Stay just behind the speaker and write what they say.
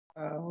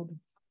Cloud.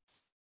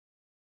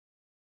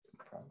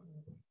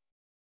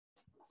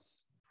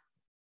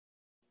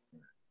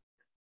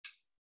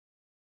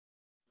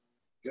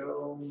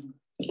 Go.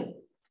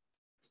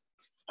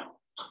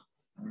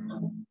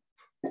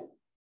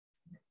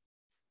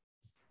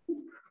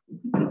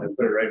 I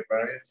put it right in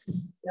front of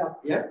you.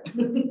 Yeah.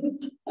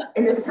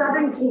 In the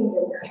southern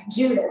kingdom,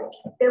 Judah,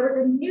 there was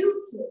a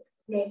new king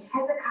named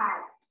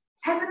Hezekiah.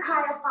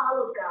 Hezekiah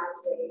followed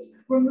God's ways,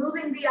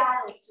 removing the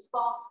idols to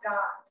false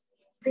gods.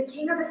 The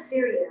king of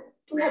Assyria,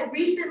 who had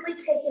recently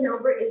taken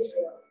over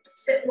Israel,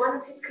 sent one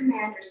of his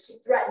commanders to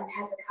threaten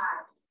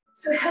Hezekiah.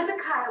 So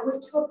Hezekiah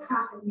went to a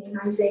prophet named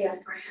Isaiah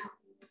for help.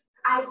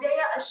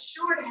 Isaiah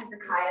assured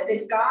Hezekiah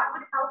that God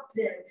would help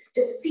them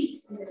defeat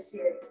the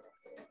Assyrians.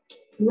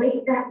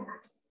 Late that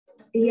night,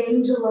 the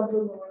angel of the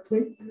Lord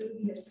went through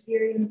the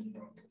Assyrian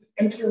camp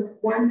and killed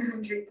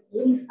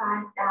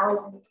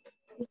 185,000 people.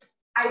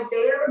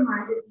 Isaiah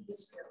reminded the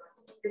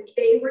Israelites that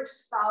they were to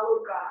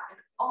follow God in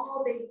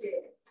all they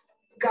did.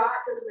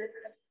 God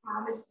delivered a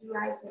promise through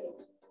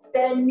Isaiah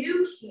that a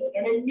new king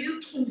and a new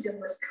kingdom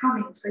was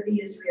coming for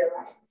the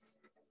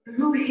Israelites.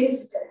 Through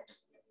his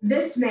death,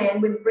 this man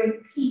would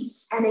bring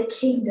peace and a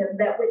kingdom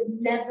that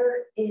would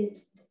never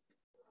end.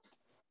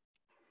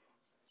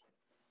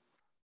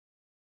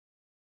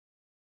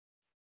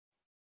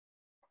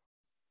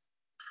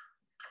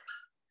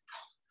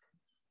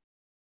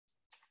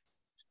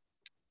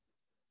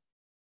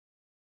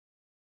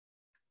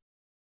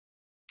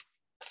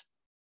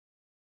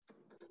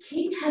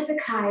 King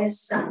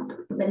Hezekiah's son,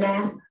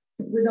 Manasseh,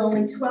 was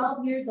only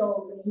 12 years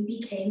old when he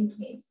became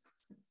king.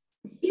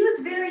 He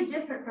was very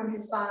different from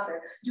his father,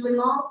 doing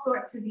all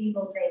sorts of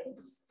evil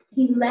things.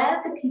 He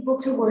led the people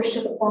to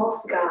worship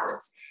false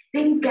gods.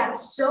 Things got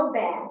so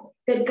bad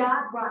that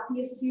God brought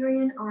the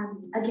Assyrian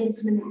army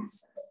against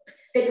Manasseh.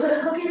 They put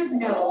a hook in his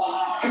nose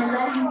and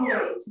led him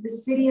away to the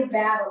city of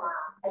Babylon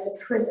as a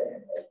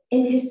prisoner.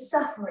 In his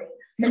suffering,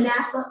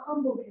 Manasseh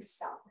humbled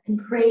himself and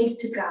prayed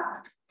to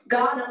God.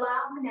 God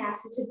allowed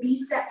Manasseh to be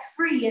set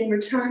free and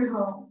return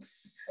home.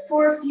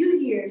 For a few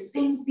years,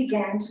 things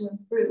began to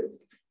improve,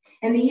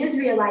 and the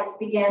Israelites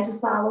began to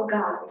follow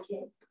God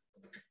again.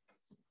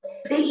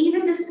 They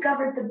even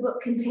discovered the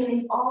book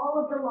containing all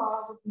of the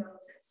laws of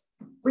Moses,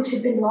 which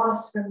had been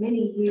lost for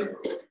many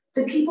years.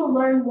 The people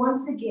learned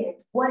once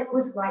again what it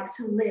was like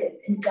to live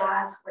in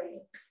God's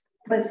ways.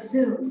 But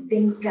soon,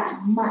 things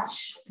got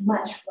much,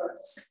 much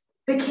worse.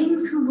 The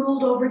kings who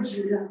ruled over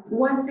Judah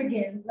once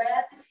again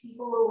led the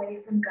people away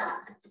from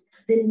God.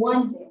 Then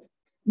one day,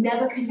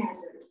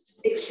 Nebuchadnezzar,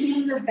 the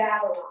king of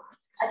Babylon,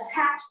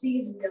 attacked the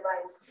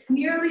Israelites,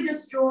 nearly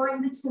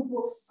destroying the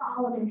temple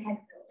Solomon had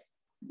built.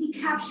 He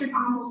captured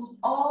almost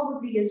all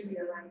of the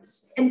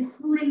Israelites,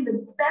 including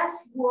the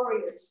best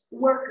warriors,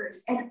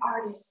 workers, and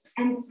artists,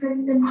 and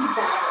sent them to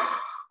battle.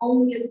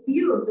 Only a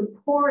few of the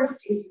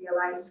poorest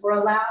Israelites were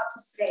allowed to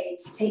stay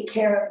to take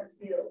care of the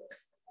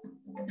fields.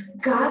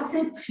 God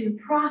sent two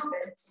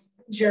prophets,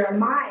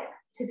 Jeremiah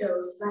to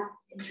those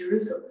left in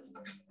Jerusalem,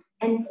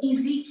 and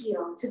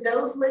Ezekiel to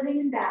those living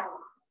in Babylon.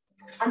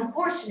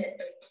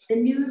 Unfortunately, the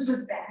news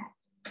was bad.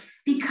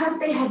 Because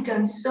they had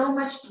done so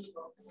much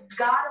evil,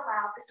 God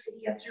allowed the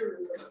city of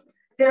Jerusalem,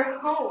 their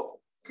home,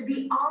 to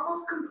be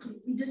almost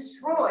completely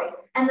destroyed,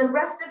 and the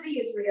rest of the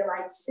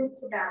Israelites sent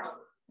to Babylon.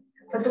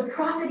 But the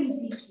prophet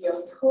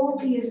Ezekiel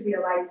told the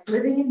Israelites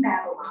living in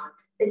Babylon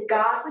that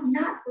God would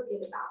not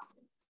forget about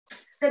them,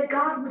 that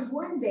God would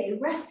one day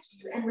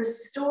rescue and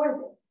restore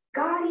them.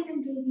 God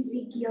even gave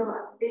Ezekiel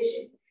a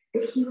vision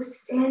that he was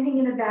standing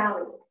in a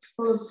valley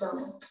full of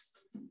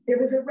bones. There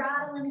was a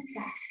rattling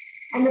sound,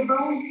 and the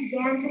bones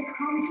began to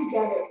come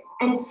together,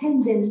 and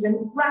tendons and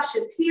flesh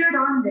appeared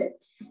on them,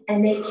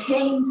 and they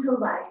came to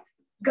life.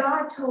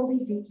 God told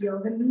Ezekiel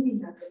the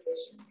meaning of the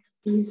vision.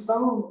 These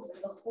bones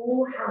are the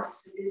whole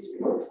house of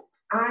Israel.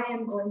 I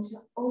am going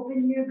to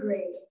open your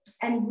graves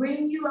and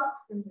bring you up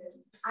from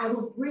them. I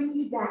will bring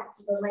you back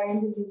to the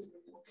land of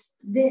Israel.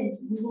 Then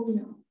you will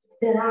know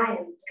that I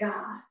am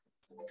God.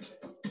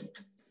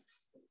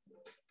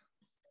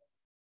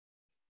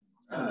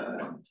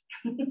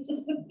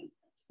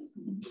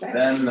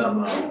 Then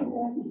all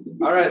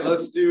right,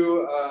 let's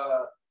do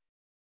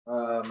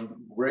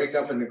break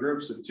up into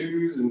groups of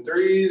 2s and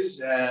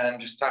 3s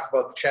and just talk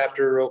about the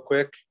chapter real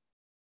quick.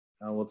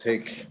 We'll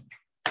take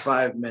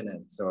 5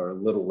 minutes or a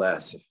little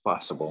less if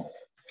possible.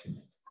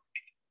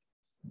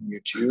 You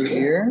two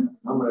here.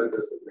 I'm gonna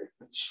disagree.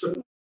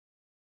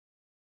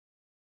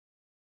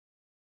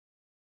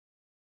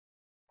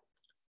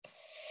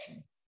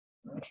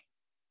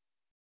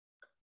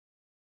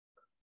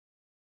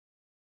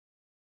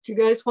 Do you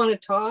guys want to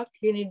talk?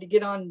 You need to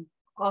get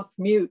off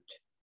mute.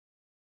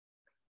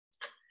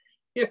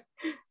 You're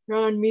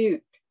on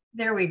mute.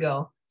 There we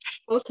go.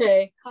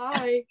 Okay.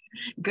 Hi.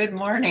 Good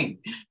morning.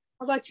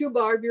 How about you,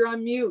 Barb? You're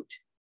on mute.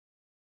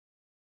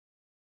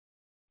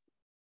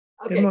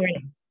 Okay. Good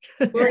morning.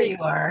 There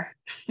you are.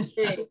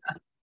 Okay.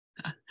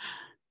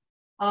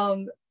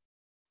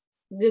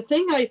 The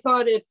thing I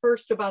thought at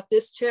first about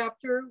this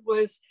chapter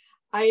was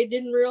I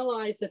didn't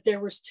realize that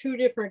there was 2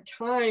 different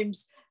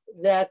times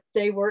that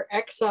they were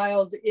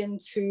exiled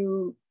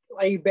into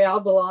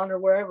Babylon or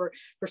wherever.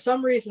 For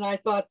some reason, I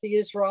thought the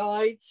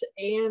Israelites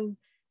and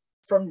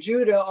from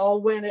Judah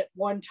all went at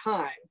one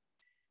time,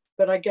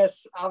 but I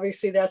guess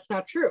obviously that's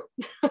not true.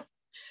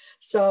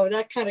 So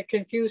that kind of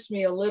confused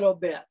me a little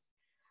bit.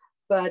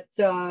 But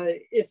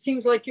it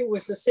seems like it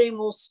was the same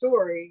old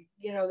story.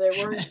 You know, they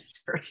weren't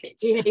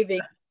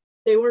behaving.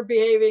 They weren't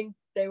behaving.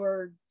 They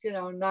were, you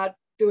know, not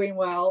doing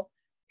well,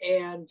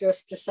 and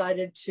just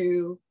decided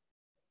to,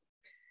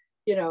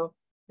 you know,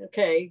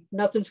 okay,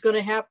 nothing's going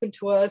to happen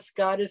to us.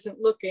 God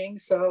isn't looking,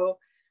 so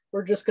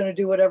we're just going to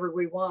do whatever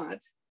we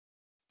want.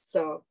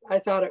 So I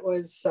thought it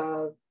was,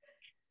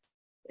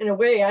 in a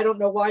way, I don't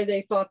know why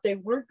they thought they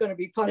weren't going to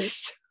be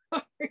punished.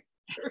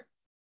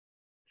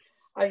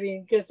 I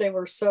mean, because they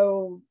were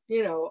so,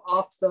 you know,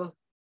 off the,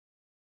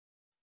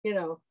 you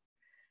know,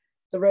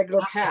 the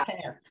regular path.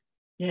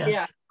 Yes.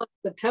 Yeah,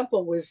 the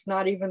temple was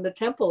not even the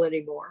temple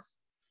anymore,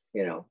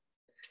 you know,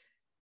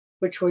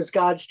 which was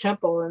God's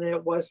temple, and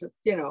it wasn't,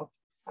 you know,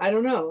 I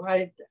don't know.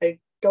 I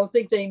don't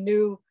think they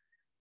knew.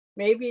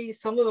 Maybe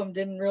some of them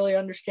didn't really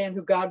understand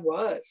who God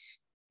was,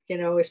 you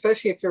know,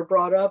 especially if you're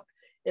brought up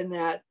in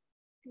that,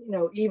 you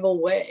know, evil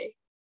way.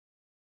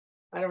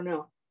 I don't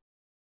know.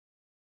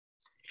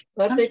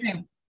 But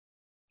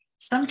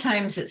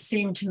sometimes it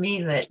seemed to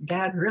me that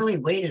God really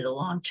waited a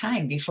long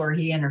time before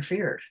he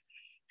interfered.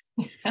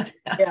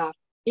 Yeah,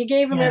 he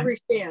gave them Yeah. every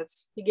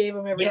chance. He gave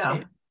them every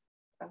chance.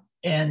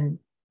 And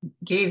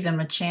gave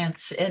them a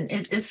chance. And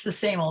it's the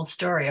same old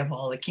story of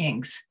all the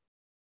kings.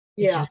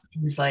 It just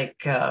seems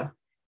like,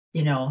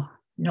 you know,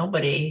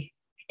 nobody,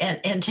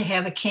 and to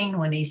have a king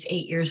when he's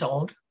 8 years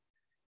old.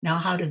 Now,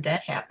 how did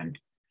that happen?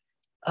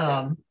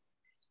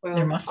 Well,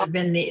 there must have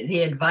been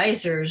the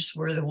advisors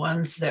were the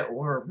ones that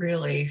were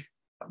really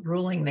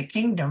ruling the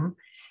kingdom.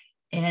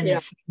 And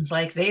it seems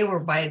like they were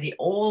by the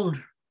old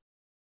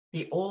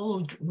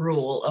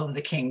rule of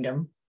the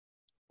kingdom.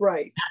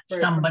 Right.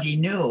 Somebody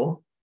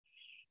new.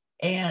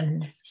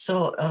 And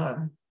so,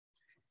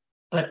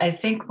 but I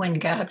think when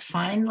God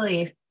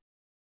finally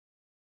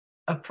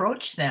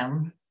approached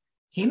them,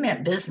 he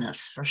meant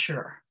business for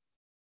sure.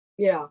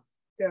 Yeah.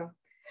 Yeah.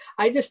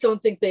 I just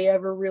don't think they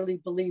ever really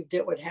believed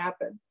it would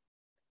happen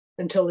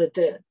until it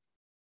did.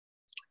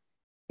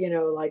 You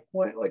know, like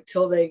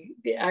until they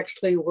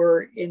actually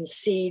were in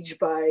siege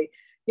by,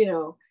 you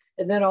know,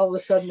 and then all of a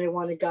sudden they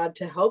wanted God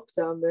to help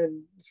them.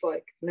 And it's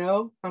like,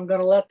 no, I'm going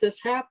to let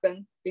this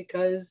happen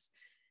because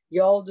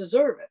y'all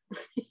deserve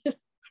it.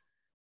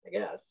 I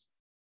guess.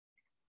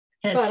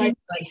 And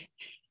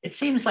it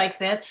seems like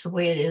that's the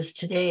way it is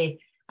today.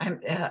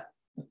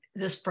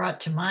 This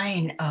brought to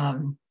mind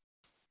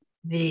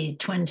the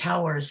Twin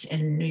Towers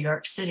in New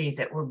York City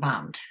that were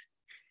bombed.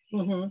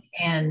 Mm-hmm.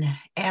 And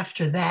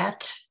after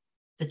that,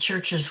 the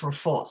churches were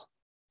full.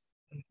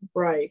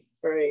 Right.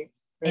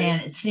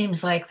 And it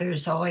seems like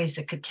there's always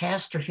a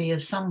catastrophe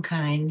of some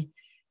kind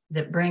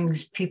that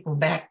brings people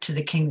back to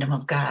the kingdom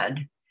of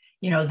God.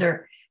 You know,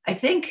 I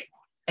think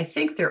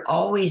they're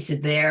always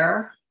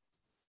there,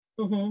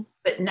 mm-hmm.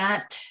 but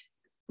not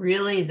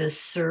really the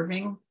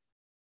serving,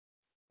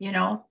 you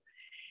know.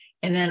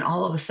 And then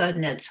all of a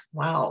sudden it's,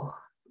 wow,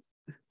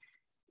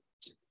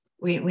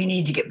 we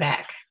need to get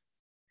back.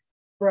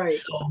 Right.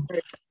 So,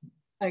 right.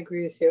 I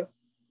agree with you.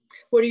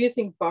 What do you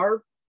think,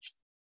 Barb?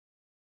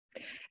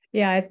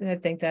 Yeah, I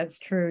think that's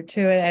true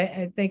too.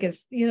 I think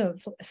it's, you know,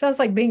 it sounds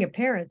like being a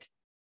parent.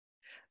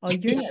 Oh,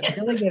 you're not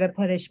really going to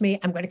punish me.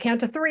 I'm going to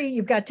count to 3.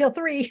 You've got till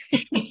 3.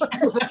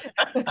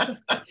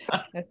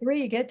 At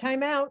 3, you get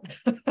time out.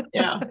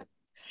 Yeah.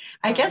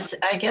 I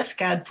guess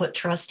God put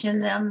trust in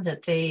them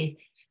that they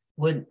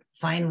would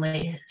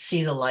finally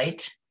see the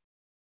light.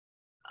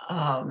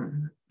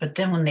 But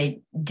then when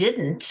they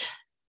didn't,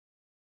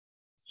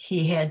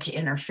 he had to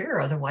interfere.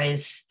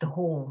 Otherwise, the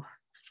whole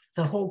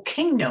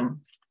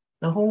kingdom,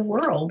 the whole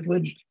world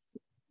would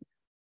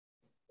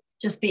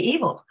just be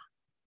evil.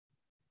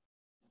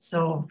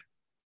 So,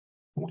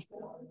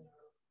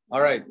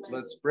 all right,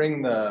 let's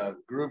bring the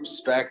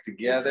groups back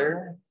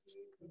together.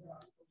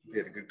 We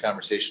had a good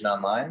conversation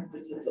online.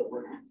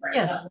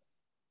 yes.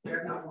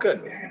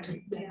 Good.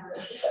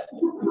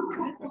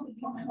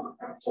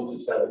 We'll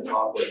just have a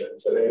talk with it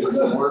today. This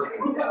is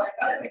working.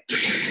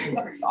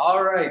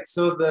 All right,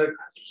 so the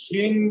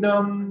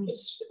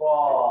kingdoms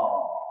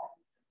fall.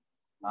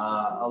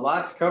 A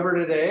lot's covered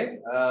today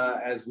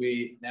as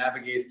we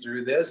navigate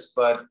through this,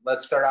 but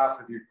let's start off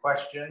with your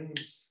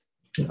questions,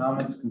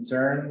 comments,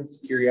 concerns,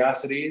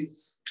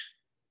 curiosities.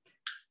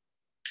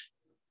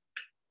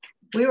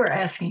 We were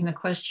asking the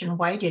question,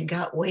 why did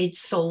God wait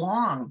so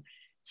long,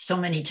 so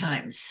many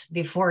times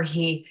before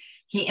he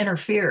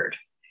interfered?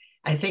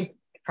 I think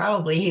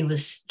probably he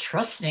was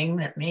trusting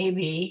that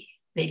maybe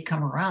they'd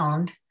come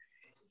around,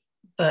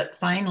 but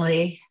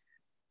finally,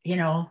 you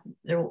know,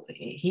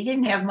 he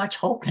didn't have much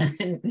hope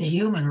in the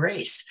human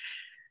race.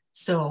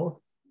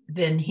 So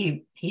then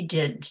he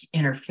did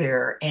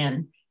interfere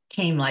and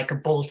came like a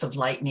bolt of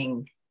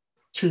lightning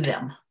to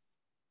them.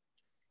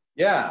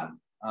 Yeah.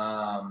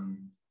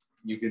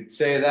 you could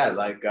say that,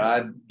 like,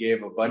 God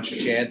gave a bunch of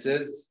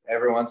chances.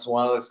 Every once in a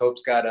while, his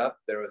hopes got up.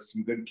 There was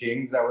some good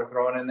kings that were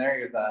thrown in there.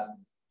 You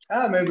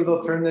thought, maybe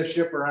they'll turn this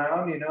ship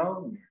around, you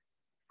know.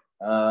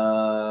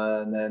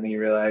 And then he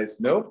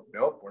realized, nope,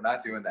 we're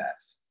not doing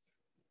that.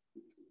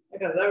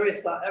 Because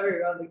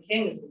every other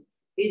kings,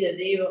 they did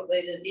evil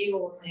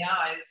in the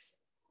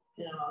eyes,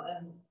 you know,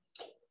 and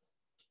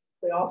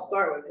they all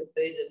start with it.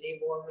 They did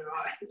evil in their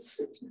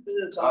eyes.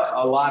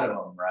 A lot of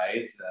them,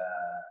 right?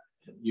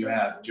 You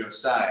have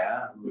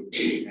Josiah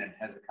and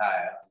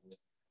Hezekiah.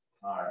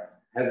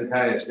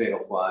 Hezekiah's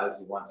fatal flaws.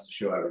 He wants to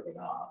show everything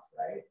off,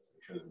 right? So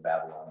he shows the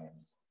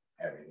Babylonians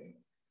everything.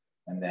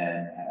 And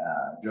then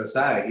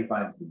Josiah, he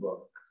finds the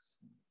books.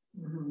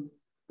 Mm-hmm.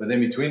 But then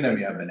between them,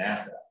 you have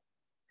Manasseh.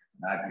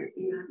 Not good.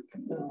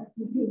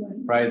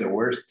 Probably the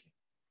worst.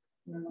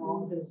 And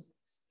all his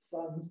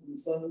sons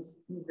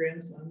and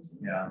grandsons.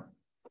 Yeah.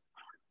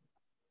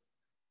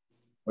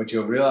 What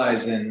you'll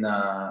realize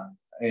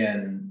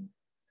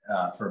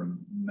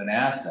from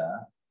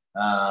Manasseh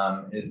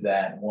is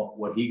that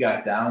what he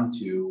got down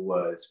to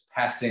was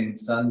passing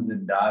sons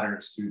and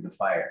daughters through the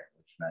fire,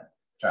 which meant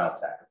child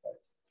sacrifice.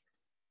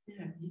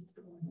 Yeah, he's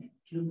the one that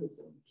killed his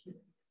own kid.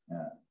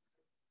 Yeah.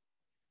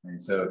 And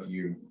so if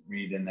you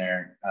read in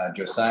there,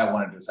 Josiah,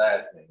 one of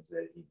Josiah's things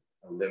that he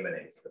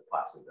eliminates the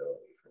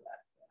possibility for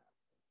that.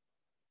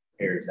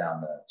 Tears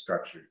down the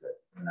structures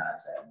that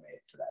Manasseh had made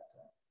for that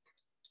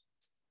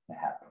to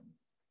happen.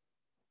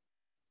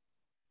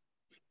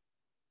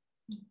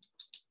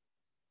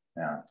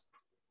 Yeah.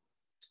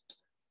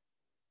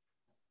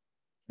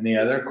 Any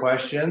other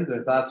questions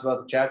or thoughts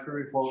about the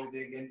chapter before we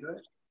dig into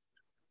it?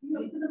 You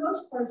know, for the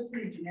most part, it's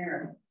pretty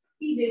generic.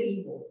 He did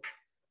evil.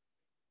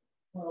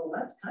 Well,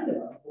 that's kind of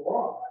a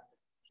broad.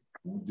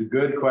 It's a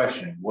good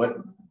question.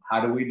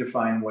 How do we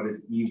define what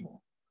is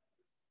evil?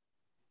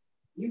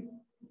 You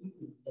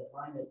can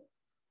define it.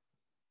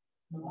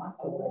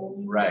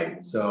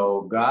 Right.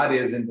 So God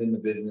isn't in the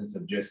business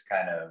of just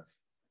kind of,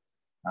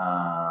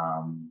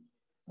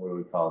 what do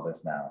we call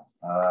this now?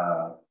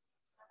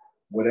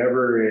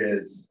 Whatever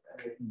is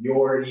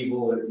your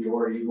evil is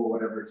your evil.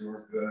 Whatever is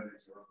your good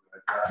is your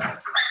good. God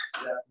has a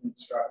definite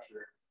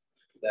structure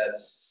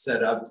that's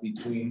set up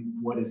between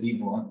what is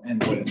evil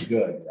and what is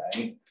good,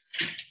 right?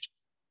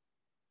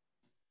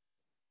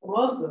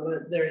 Most of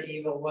it, their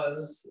evil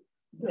was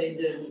they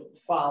didn't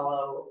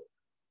follow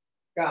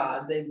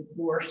God. They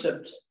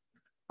worshipped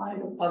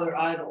other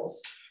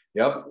idols.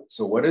 Yep.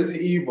 So what is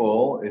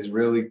evil is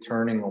really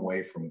turning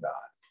away from God,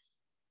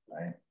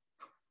 right?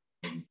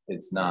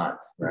 It's not,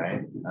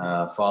 right?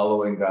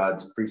 Following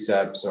God's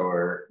precepts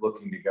or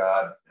looking to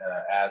God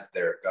as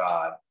their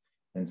God.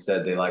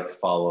 Instead, they like to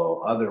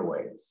follow other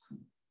ways.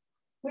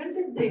 When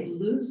did they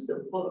lose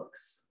the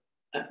books?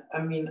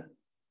 I mean,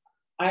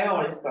 I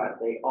always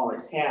thought they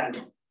always had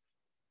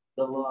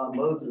the law of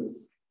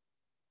Moses.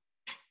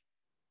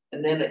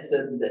 And then it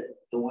said that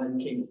the one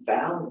king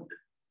found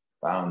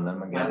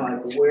them again. I'm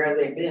like, where have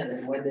they been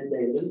and when did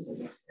they lose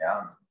them?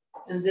 Yeah.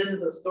 And didn't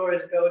the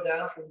stories go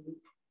down from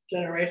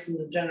generation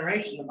to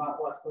generation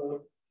about what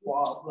the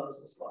law of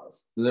Moses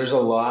was? There's a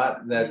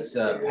lot that's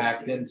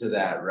packed into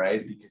that,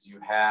 right? Because you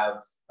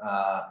have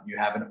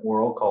an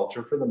oral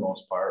culture for the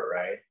most part,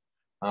 right?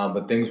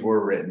 But things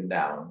were written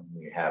down.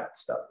 We have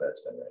stuff that's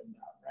been written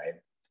down, right?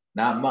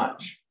 Not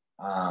much.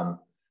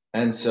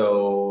 And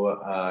so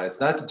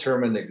it's not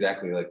determined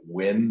exactly like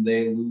when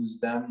they lose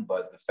them,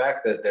 but the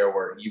fact that there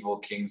were evil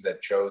kings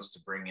that chose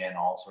to bring in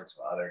all sorts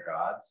of other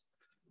gods,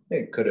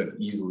 it could have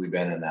easily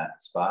been in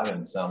that spot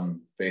and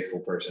some faithful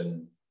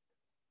person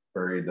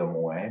buried them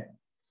away.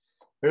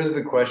 There's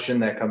the question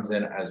that comes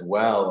in as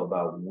well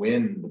about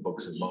when the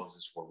books of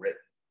Moses were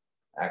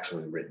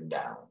actually written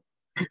down.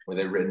 Were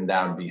they written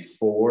down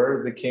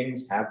before the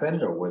kings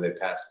happened, or were they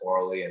passed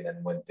orally and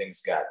then when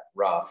things got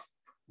rough,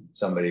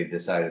 somebody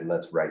decided,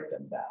 let's write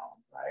them down,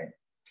 right?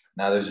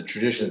 Now there's a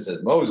tradition that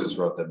says Moses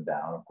wrote them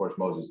down. Of course,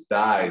 Moses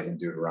dies in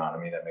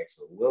Deuteronomy. That makes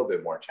it a little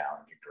bit more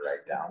challenging to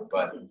write down.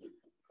 But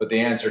the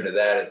answer to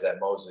that is that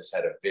Moses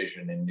had a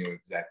vision and knew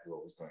exactly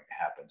what was going to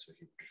happen. So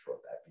he just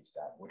wrote that piece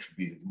down, which would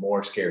be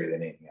more scary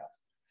than anything else.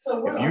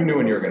 So if you knew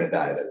when you were going to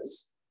die,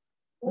 that's...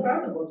 What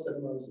are the books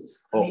of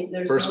Moses?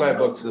 First 5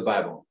 books of the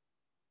Bible.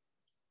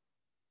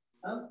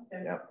 Oh,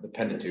 okay. Yeah, the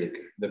Pentateuch.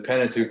 The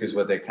Pentateuch is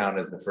what they count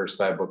as the first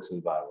 5 books of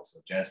the Bible. So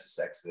Genesis,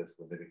 Exodus,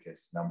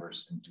 Leviticus,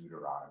 Numbers, and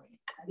Deuteronomy.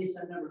 I guess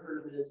I've never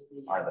heard of it as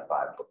the... Are the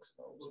 5 books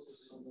of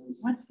Moses.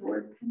 What's the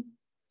word?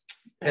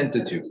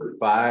 Pentateuch.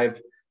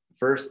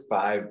 First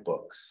 5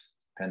 books.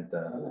 That's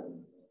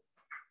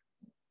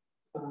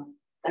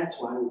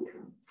why we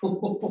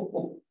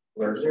come.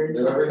 Learn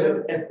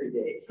something every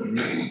day.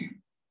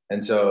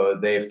 And so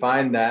they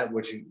find that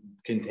which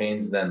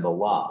contains then the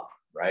law,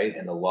 right?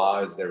 And the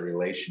law is their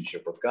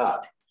relationship with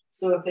God.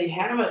 So if they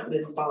haven't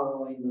been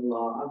following the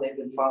law, they've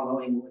been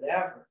following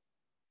whatever,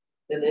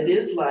 then it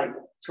is like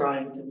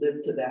trying to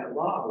live to that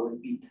law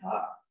would be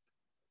tough.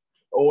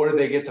 Or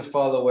they get to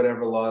follow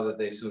whatever law that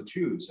they so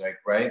choose,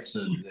 right?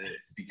 So it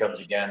becomes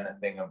again a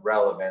thing of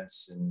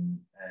relevance in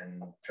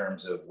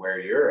terms of where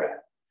you're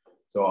at.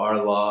 So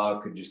our law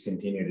could just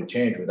continue to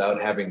change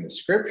without having the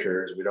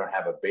scriptures. We don't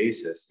have a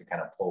basis to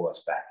kind of pull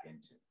us back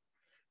into,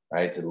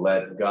 right? To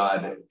let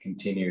God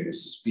continue to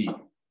speak.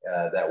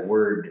 That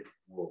word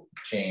will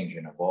change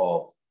and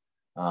evolve,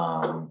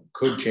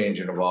 could change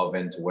and evolve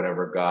into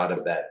whatever God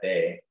of that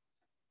day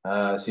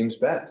seems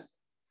best.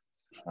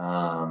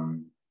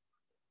 And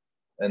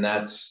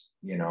that's,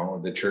 you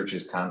know, the church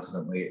is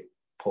constantly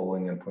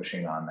pulling and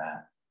pushing on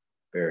that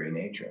very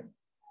nature.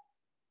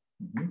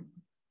 Mm-hmm.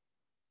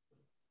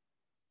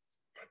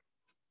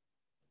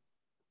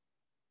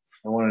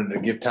 I wanted to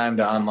give time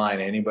to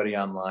online. Anybody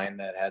online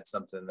that had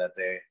something that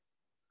they...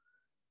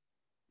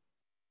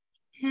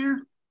 Yeah.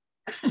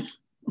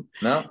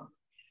 No?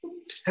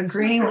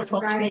 Agreeing with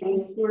what's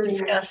being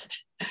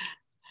discussed.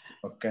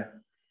 Okay.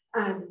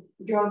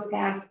 Drove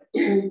past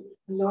the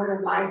Lord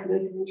of Life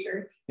Lutheran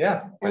Church.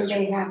 Yeah. And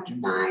they have a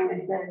sign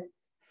that says,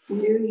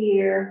 New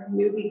Year,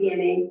 New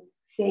Beginning,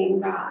 Same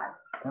God.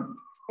 Yeah.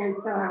 And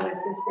so I was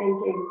just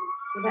thinking,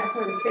 well, that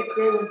sort of fits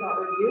in with what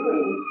we're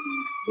doing,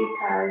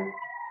 because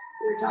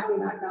we're talking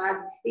about God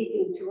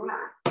speaking to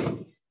us.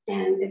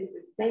 And it's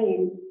the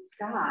same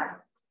God.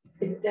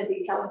 Does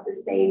he tell us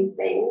the same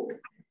things?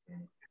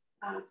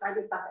 So I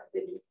just thought that's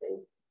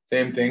interesting.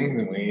 Same things,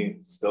 and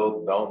we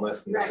still don't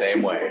listen the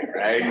same way,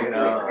 right? You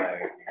know,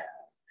 like,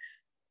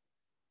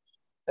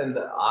 and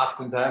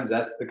oftentimes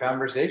that's the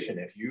conversation.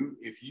 If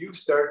you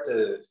start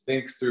to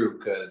think through,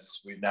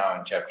 because we're now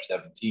in chapter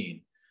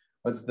 17,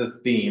 what's the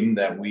theme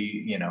that we,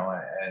 you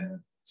know, and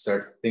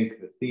start to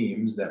think the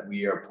themes that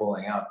we are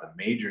pulling out, the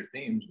major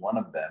themes. One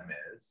of them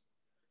is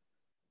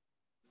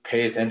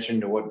pay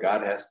attention to what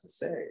God has to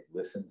say.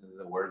 Listen to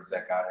the words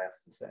that God has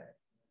to say,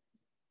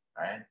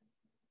 right?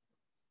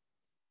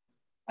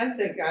 I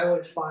think I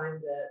would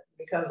find that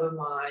because of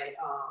my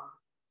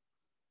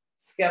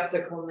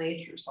skeptical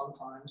nature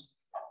sometimes,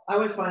 I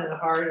would find it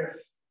hard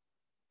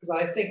because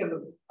I think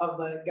of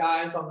the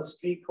guys on the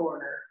street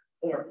corner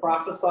that are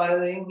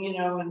prophesying, you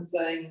know, and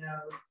saying, you know,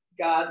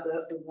 God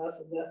this and this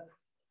and this.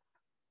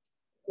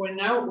 When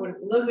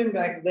living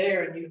back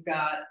there and you've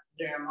got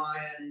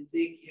Jeremiah and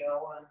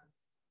Ezekiel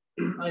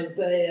and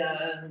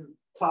Isaiah and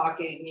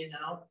talking, you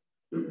know,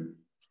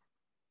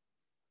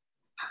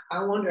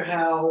 I wonder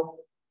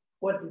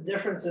what the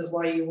difference is,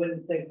 why you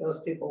wouldn't think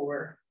those people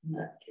were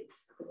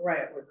nutcases.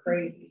 Right, we're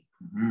crazy.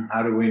 Mm-hmm.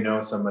 How do we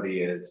know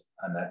somebody is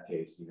a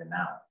nutcase even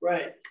now?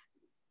 Right.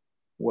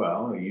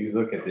 Well, you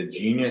look at the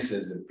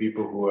geniuses of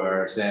people who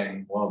are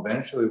saying, well,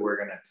 eventually we're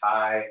going to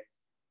tie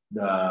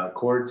the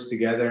cords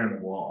together and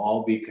we'll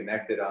all be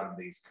connected on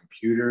these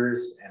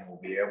computers and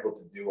we'll be able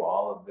to do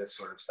all of this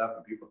sort of stuff.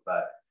 And people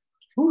thought,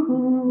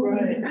 woohoo,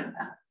 right.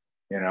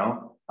 You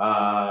know,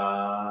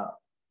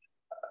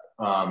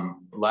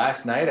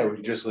 last night I was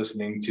just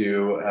listening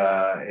to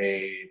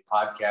a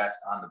podcast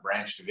on the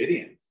Branch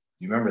Davidians.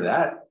 Do you remember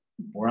that?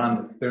 We're on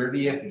the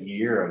 30th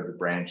year of the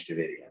Branch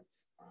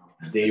Davidians.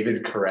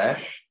 David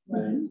Koresh,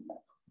 right,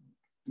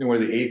 where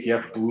the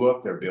ATF blew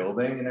up their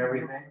building and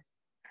everything.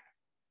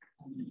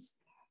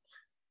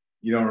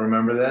 You don't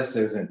remember this?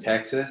 It was in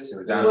Texas. It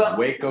was down in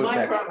Waco, my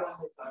Texas.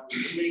 Problem is I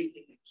was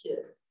raising a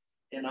kid,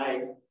 and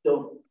I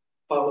don't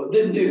follow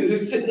the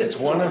news. It's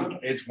one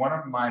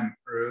of my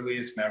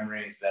earliest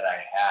memories that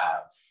I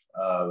have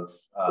of.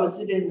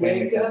 Was it in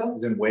Waco? It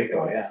was in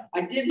Waco, yeah.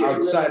 I did hear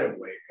outside of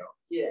Waco.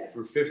 Yeah.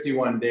 For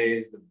 51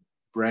 days, the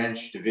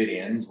Branch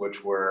Davidians,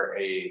 which were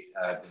a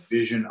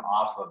division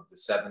off of the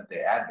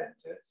Seventh-day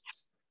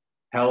Adventists,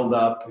 held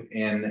up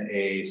in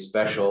a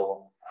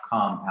special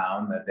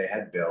compound that they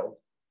had built,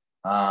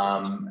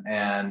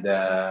 and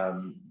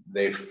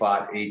they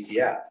fought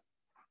ATF,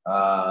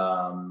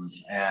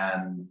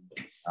 and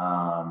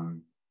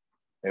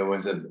it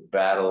was a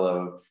battle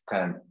of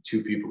kind of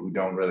two people who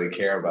don't really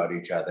care about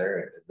each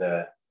other.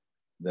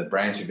 The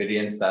Branch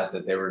Davidians thought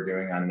that they were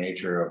doing on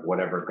nature of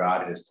whatever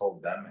God has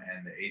told them,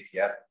 and the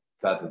ATF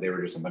thought that they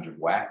were just a bunch of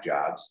whack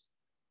jobs.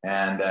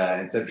 And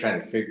instead of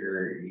trying to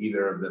figure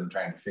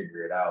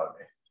it out,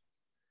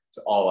 it's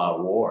all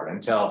out war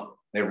until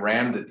they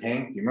rammed a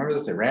tank. Do you remember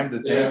this? They rammed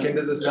the tank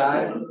into the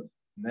side, and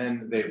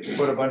then they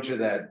put a bunch of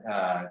that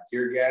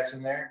tear gas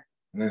in there,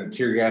 and then the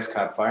tear gas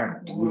caught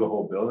fire and blew the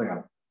whole building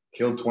up,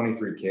 killed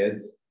 23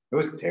 kids. It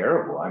was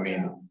terrible. I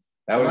mean,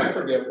 that was. I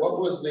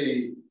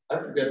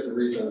forget the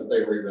reason that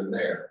they were even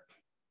there.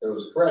 It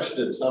was Koresh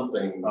did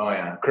something. Oh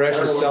yeah, Koresh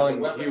was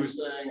selling. He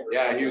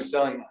was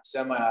selling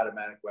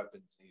semi-automatic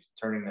weapons. He's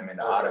turning them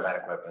into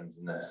automatic weapons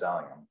and then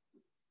selling them.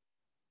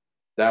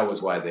 That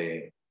was why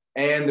they.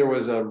 And there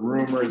was a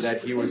rumor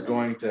that he was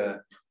going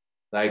to,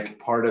 like,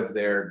 part of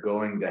their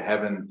going to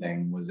heaven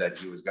thing was that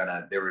they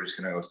were just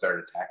gonna go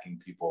start attacking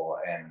people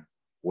in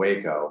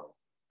Waco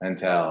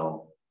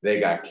until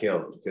they got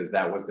killed, because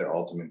that was their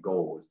ultimate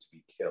goal, was to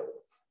be killed.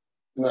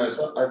 No,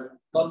 so I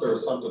thought there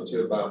was something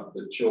too about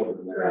the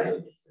children there.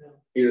 Right.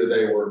 Either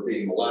they were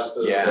being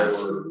molested, Yeah. or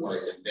they were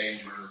like in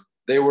danger.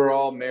 They were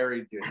all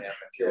married to him,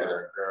 if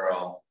you're a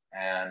girl,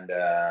 and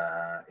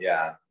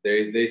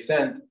they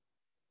sent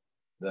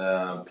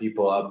the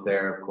people up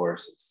there. Of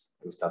course,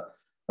 it was tough.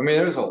 I mean,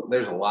 there's a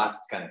lot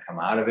that's kind of come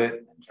out of it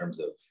in terms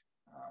of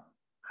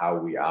how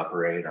we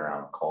operate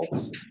around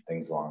cults and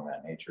things along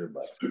that nature.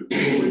 But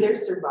were there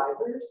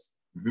survivors?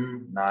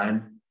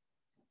 9,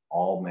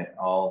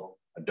 all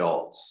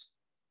adults.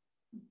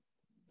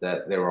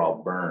 That they were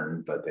all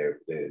burned, but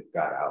they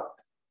got out.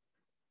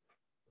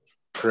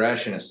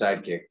 Koresh and his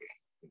sidekick,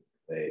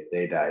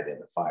 they died in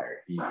the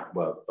fire.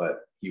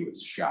 But he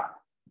was shot,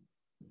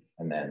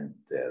 and then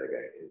the other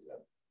guy is a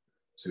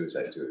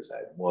suicide.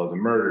 Well, it was a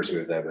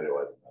murder-suicide, but it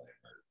wasn't really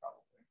murder,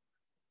 probably.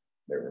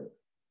 They were.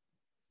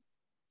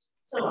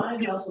 So I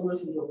also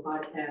listened to a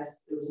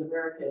podcast. It was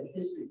American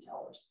History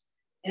Tellers.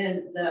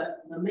 And the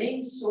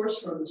main source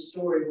from the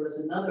story was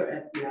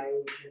another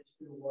FBI agent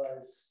who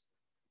was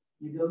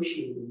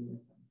negotiating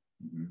with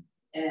them.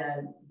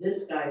 And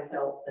this guy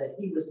felt that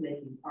he was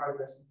making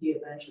progress and he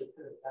eventually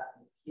could have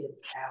gotten the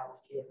kids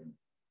out if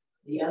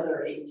the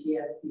other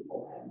ATF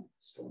people had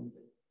stormed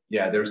it.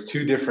 Yeah, there's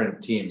 2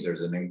 different teams.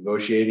 There's a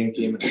negotiating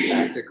team and a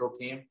tactical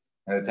team.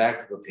 And the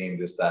tactical team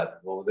just thought,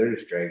 well, they're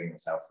just dragging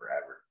this out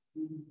forever.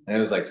 And it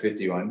was like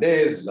 51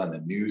 days. It was on the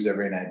news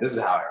every night. This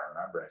is how I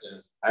remember it.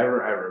 I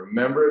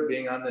remember it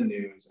being on the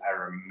news. I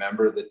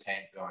remember the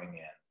tank going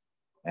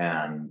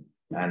in,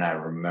 and I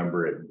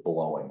remember it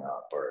blowing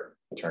up or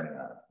turning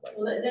on.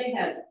 Well, they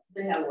had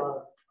a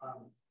lot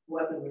of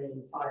weaponry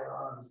and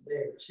firearms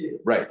there too.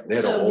 Right, they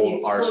had a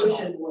whole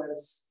arsenal.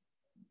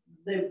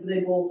 They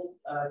both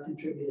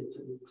contributed to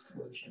the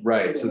explosion.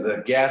 Right, so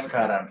the gas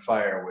caught on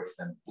fire, which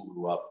then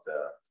blew up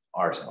the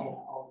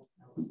arsenal.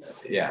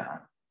 Yeah,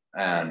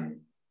 and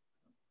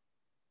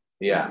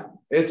yeah,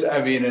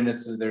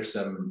 there's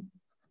some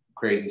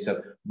crazy stuff,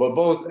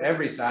 but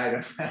every side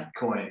of that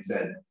coin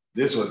said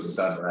this wasn't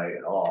done right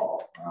at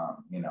all.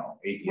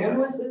 ATF. When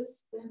was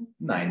this then?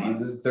 90s.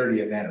 This is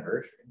 30th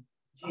anniversary.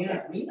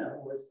 Janet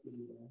Reno was the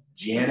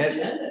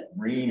Janet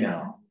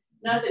Reno.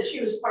 Not that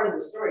she was part of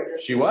the story.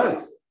 She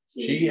was.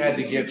 She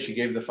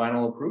gave the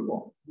final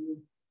approval.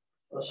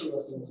 Well, she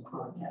wasn't in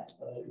contact,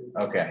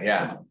 but okay,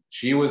 yeah.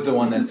 She was the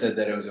one that said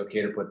that it was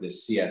okay to put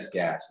this CS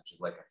gas, which is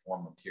like a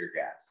form of tear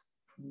gas,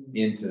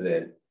 into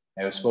it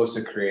was supposed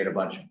to create a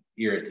bunch of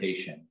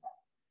irritation,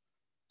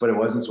 but it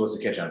wasn't supposed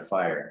to catch on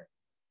fire.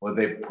 Well,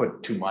 they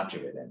put too much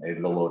of it in. They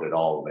loaded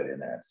all of it in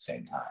there at the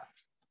same time.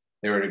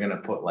 They were going to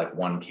put like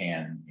 1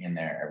 can in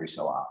there every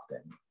so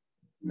often,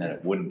 and then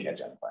it wouldn't catch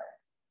on fire.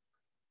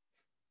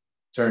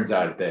 Turns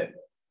out it did.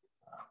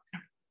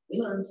 We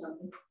learned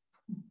something.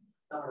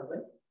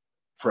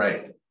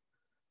 Right.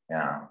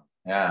 Yeah.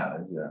 Yeah.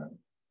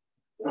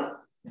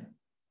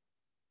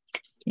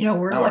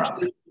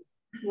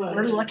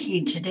 We're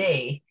lucky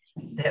today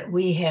that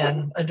we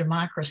have a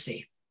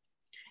democracy.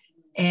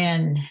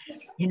 And,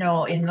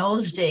 in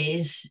those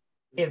days,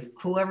 if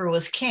whoever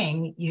was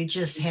king, you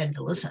just had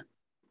to listen.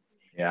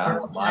 Yeah.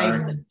 Or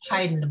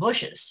hide in the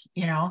bushes,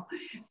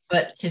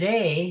 But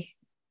today,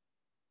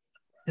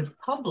 the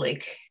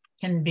public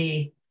can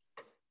be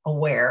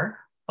aware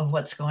of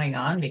what's going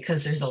on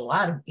because there's a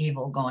lot of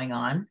evil going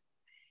on.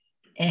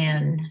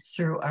 And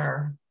through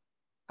our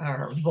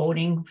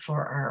voting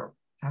for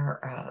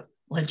our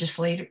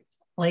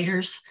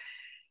legislators,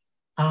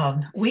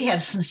 we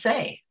have some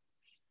say.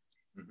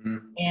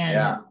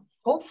 And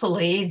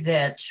hopefully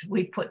that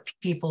we put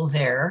people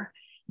there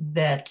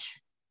that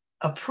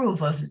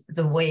approve of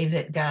the way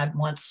that God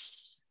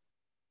wants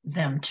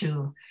them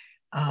to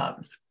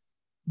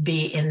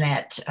be in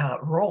that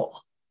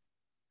role.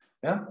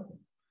 Yeah.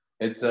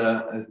 It's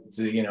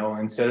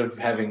instead of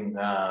having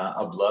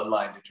a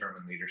bloodline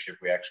determine leadership,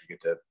 we actually get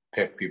to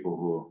pick people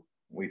who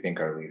we think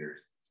are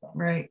leaders. So.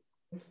 Right.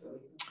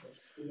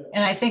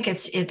 And I think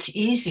it's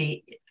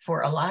easy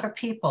for a lot of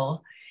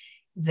people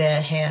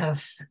that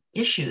have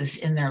issues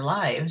in their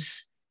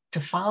lives to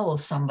follow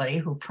somebody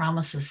who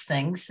promises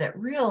things that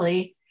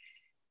really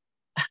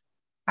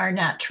are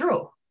not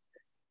true.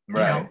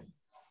 Right.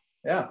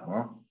 Yeah.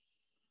 Well,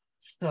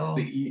 so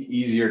it's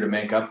easier to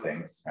make up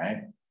things,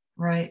 right?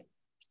 Right.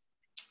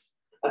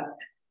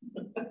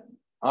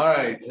 All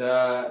right.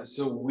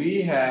 So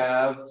we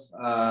have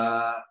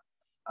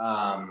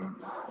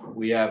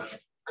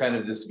kind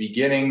of this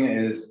beginning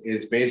is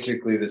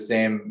basically the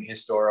same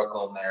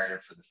historical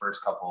narrative for the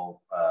first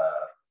couple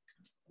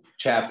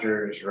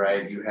chapters,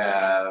 right? You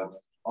have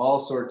all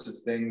sorts of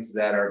things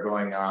that are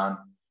going on.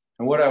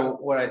 And what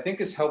I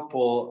think is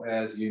helpful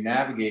as you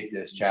navigate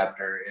this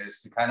chapter is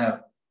to kind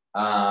of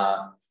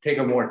take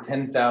a more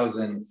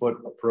 10,000 foot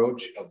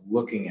approach of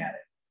looking at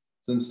it.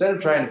 So instead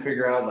of trying to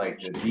figure out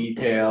like the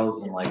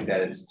details and like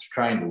that, it's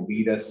trying to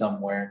lead us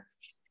somewhere.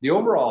 The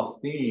overall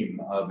theme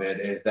of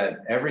it is that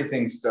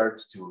everything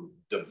starts to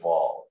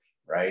devolve,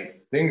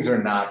 right? Things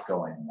are not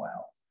going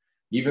well.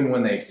 Even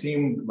when they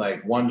seem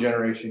like one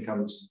generation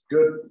comes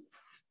good,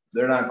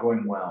 they're not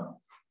going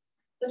well.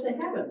 But they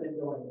haven't been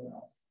going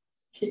well.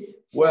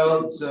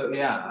 Well, so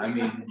yeah, I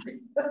mean,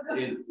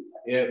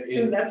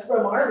 so that's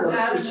from our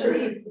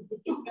literature.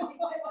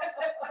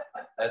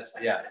 That's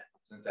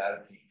since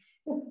Adam Eve.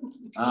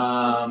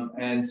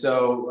 And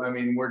so, I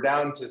mean, we're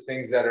down to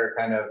things that are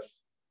kind of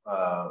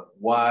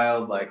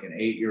wild, like an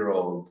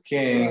 8-year-old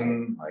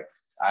king. Like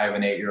I have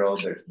an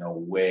 8-year-old. There's no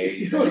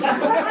way of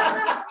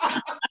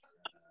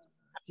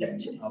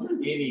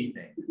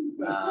anything.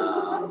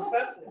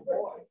 Especially a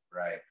boy.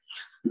 Right.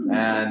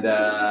 And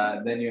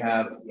then you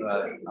have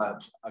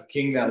a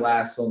king that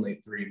lasts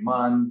only 3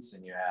 months,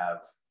 and you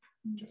have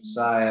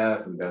Josiah,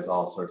 who does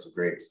all sorts of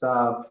great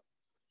stuff.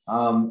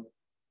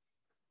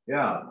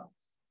 Yeah.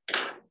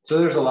 So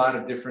there's a lot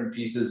of different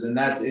pieces, and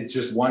it's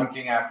just one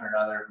king after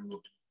another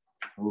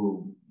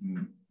who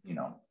you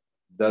know,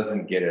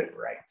 doesn't get it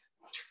right,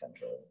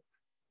 essentially.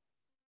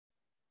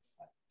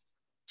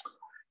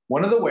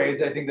 One of the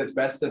ways I think that's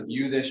best to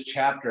view this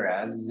chapter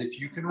as is if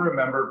you can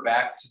remember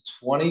back to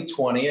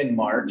 2020 in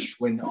March,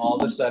 when all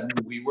of a sudden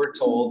we were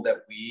told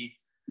that we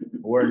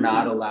were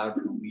not allowed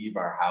to leave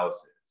our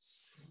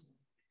houses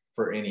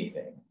for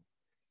anything.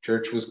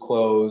 Church was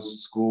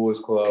closed, school was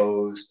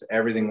closed,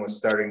 everything was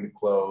starting to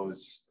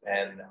close,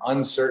 and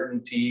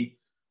uncertainty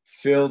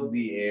filled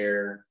the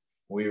air.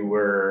 We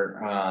were,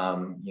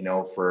 you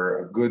know, for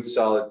a good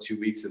solid 2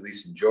 weeks, at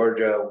least in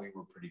Georgia, we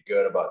were pretty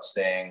good about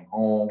staying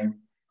home.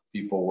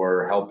 People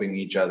were helping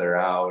each other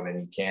out, and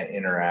you can't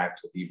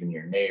interact with even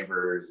your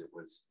neighbors. It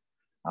was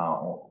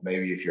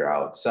maybe if you're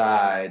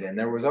outside, and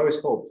there was always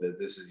hope that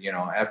this is, you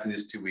know, after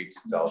this 2 weeks,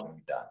 it's all gonna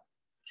be done.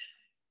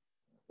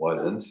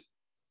 Wasn't.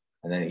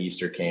 And then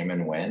Easter came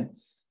and went,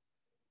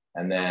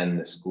 and then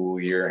the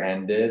school year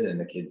ended, and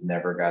the kids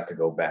never got to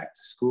go back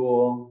to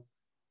school.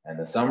 And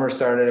the summer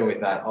started, and we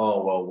thought,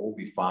 oh, well, we'll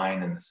be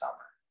fine in the summer.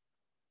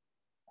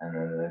 And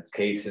then the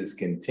cases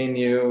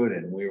continued,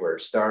 and we were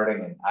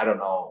starting, and I don't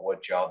know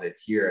what y'all did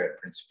here at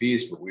Prince of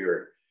Peace, but we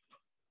were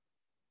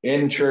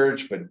in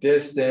church, but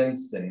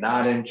distanced, and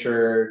not in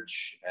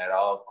church at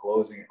all,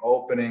 closing,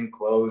 opening,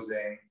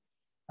 closing.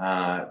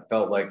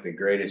 Felt like the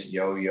greatest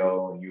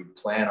yo-yo. You'd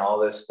plan all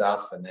this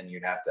stuff, and then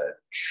you'd have to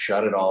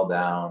shut it all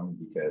down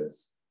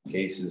because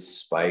cases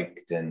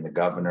spiked, and the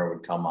governor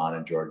would come on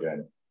in Georgia,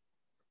 and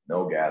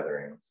no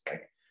gatherings.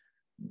 Like,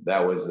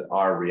 that was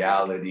our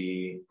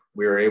reality.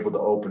 We were able to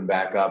open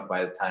back up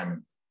by the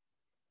time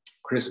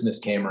Christmas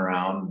came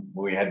around.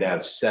 We had to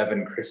have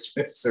 7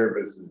 Christmas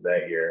services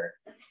that year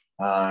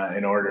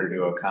in order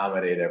to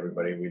accommodate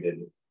everybody. We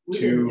didn't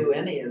do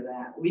any of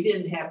that. We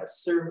didn't have a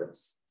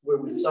service where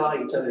we saw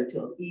each other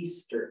till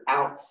Easter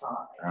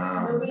outside.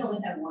 We only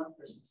had one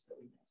Christmas that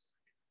we missed.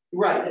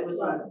 Right.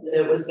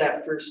 It was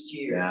that first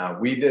year. Yeah,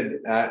 we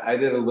did. I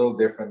did a little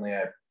differently.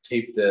 I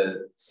taped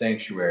the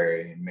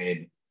sanctuary and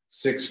made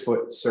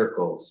 6-foot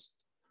circles,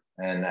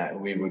 and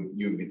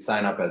you could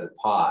sign up as a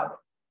pod,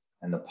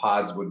 and the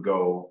pods would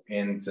go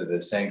into the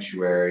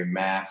sanctuary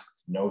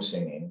masked, no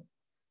singing,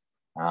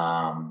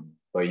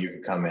 but you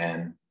could come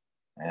in.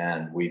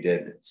 And we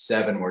did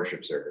 7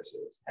 worship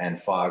services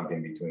and fogged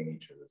in between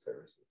each of the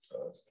services.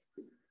 So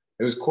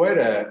it was quite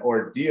an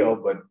ordeal,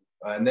 but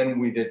and then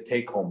we did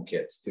take-home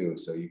kits too.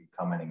 So you could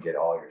come in and get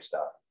all your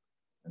stuff.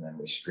 And then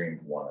we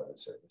streamed one of the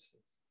services.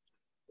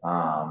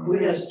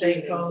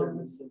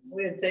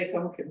 We had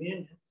take-home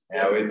communion.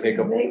 Yeah, we'd take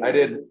them.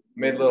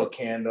 Made little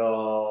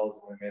candles.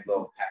 We made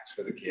little packs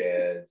for the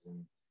kids,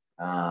 and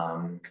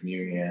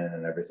communion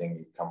and everything.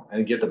 You come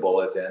and get the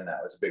bulletin.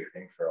 That was a big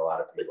thing for a lot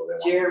of people.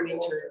 Jeremy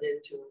turned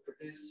into a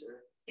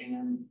producer,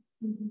 and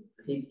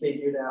he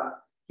figured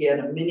out he had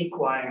a mini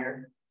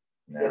choir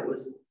that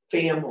was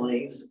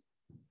families,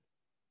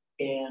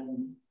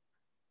 and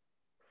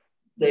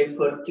they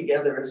put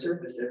together a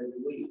service every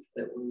week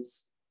that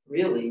was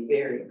really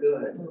very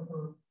good.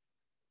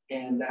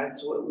 And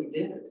that's what we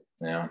did.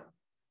 Yeah.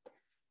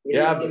 We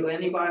didn't do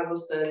any Bible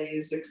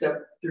studies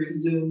except through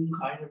Zoom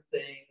kind of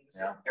things.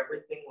 Yeah.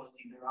 Everything was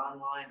either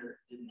online or it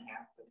didn't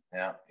happen.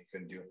 Yeah, you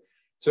couldn't do it.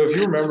 So if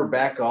you remember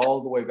back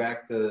all the way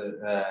back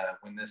to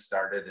when this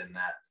started,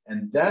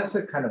 and that's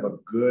a kind of a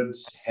good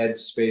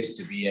headspace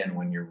to be in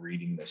when you're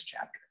reading this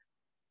chapter,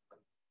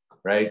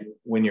 right?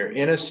 When you're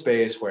in a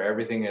space where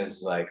everything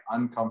is like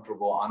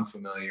uncomfortable,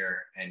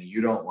 unfamiliar, and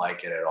you don't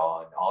like it at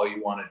all, and all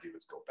you want to do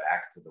is go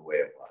back to the way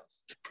it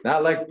was.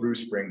 Not like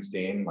Bruce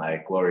Springsteen,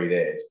 like Glory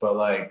Days, but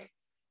like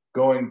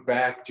going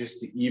back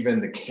just to even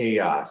the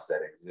chaos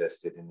that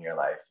existed in your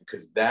life,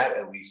 because that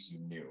at least you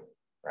knew,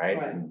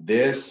 right? And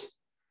this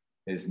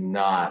is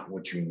not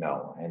what you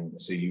know.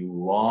 And so you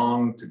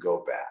long to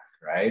go back,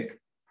 right?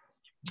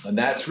 And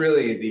that's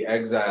really the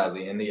exile,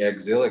 and the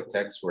exilic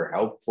texts were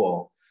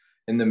helpful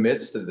in the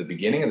midst of the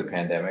beginning of the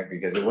pandemic,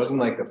 because it wasn't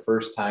like the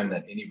first time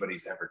that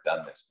anybody's ever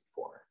done this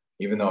before,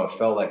 even though it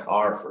felt like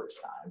our first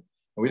time.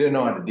 And we didn't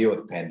know how to deal with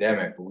the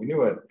pandemic, but we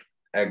knew what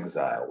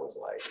exile was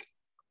like.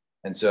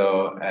 And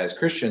so as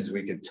Christians,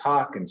 we could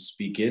talk and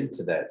speak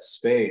into that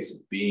space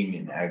of being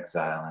in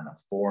exile in a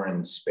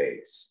foreign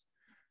space,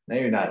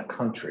 maybe not a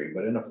country,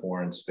 but in a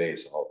foreign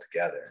space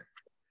altogether.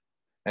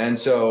 And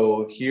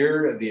so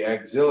here, the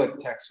exilic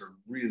texts are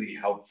really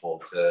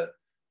helpful to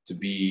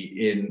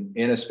be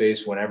in a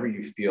space whenever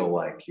you feel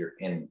like you're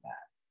in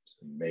that.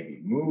 So maybe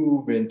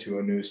move into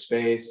a new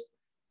space,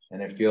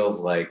 and it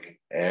feels like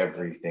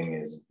everything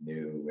is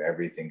new,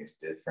 everything is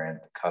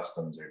different, the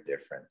customs are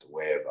different, the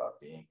way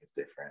about being is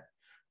different.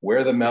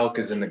 where the milk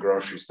is in the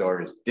grocery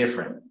store is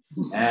different.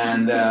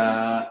 And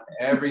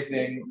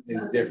everything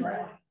is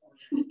different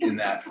in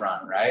that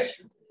front, right?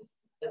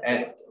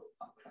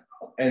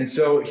 And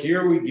so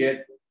here we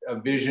get a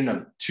vision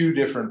of two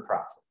different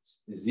prophets,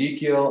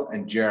 Ezekiel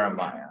and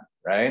Jeremiah,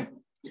 right?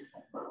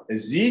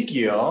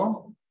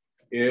 Ezekiel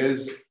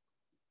is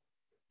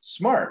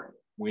smart.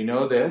 We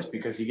know this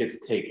because he gets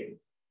taken.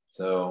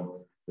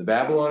 So the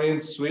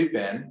Babylonians sweep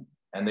in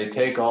and they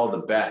take all the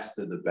best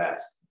of the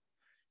best.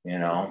 You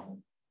know,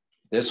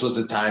 this was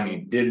a time you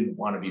didn't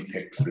want to be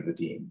picked for the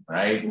team,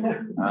 right?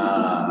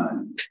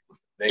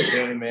 They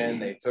came in,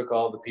 they took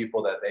all the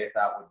people that they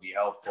thought would be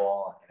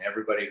helpful and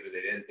everybody who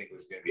they didn't think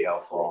was going to be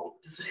helpful.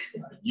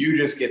 You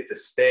just get to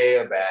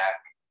stay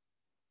back,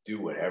 do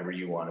whatever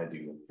you want to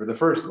do for the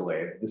first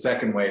wave. The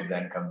second wave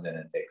then comes in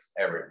and takes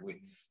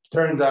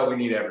turns out we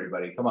need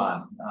everybody. Come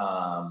on.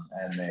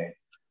 And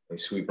they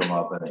sweep them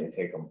up and they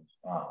take them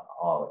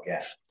all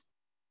again.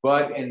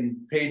 But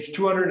in page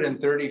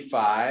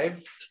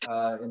 235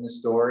 in the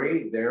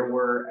story,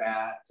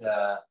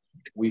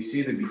 we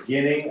see the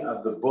beginning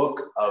of the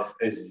book of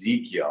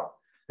Ezekiel.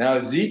 Now,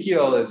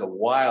 Ezekiel is a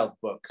wild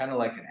book, kind of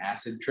like an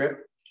acid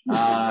trip. You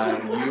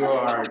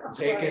are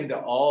taken to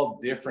all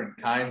different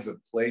kinds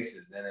of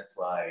places, and it's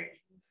like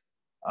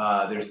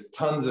there's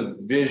tons of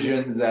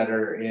visions that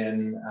are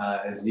in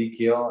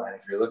Ezekiel. And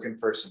if you're looking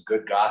for some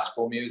good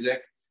gospel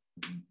music,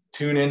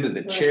 tune into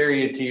the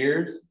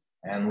Charioteers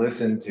and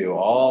listen to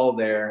all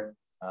their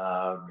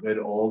good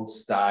old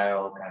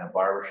style kind of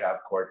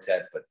barbershop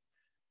quartet, but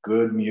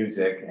good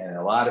music. And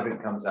a lot of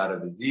it comes out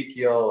of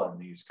Ezekiel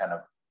and these kind of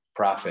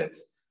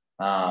prophets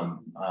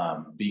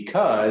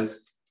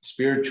because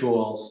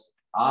spirituals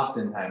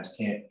oftentimes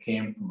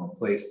came from a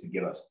place to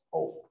give us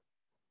hope,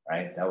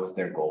 right? That was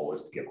their goal,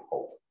 was to give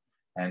hope.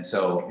 And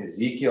so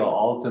Ezekiel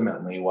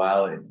ultimately,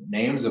 while it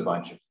names a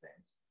bunch of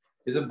things,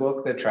 is a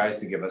book that tries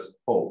to give us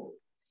hope.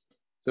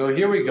 So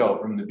here we go.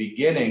 From the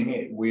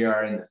beginning, we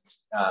are in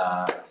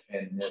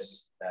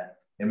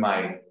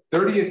my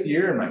 30th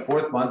year, in my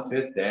 4th month,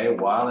 5th day,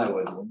 while I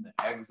was in the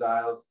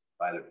exiles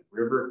by the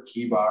river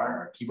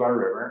Kibar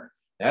River,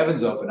 the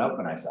heavens opened up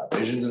and I saw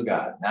visions of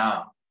God.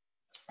 Now,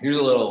 here's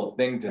a little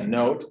thing to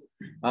note.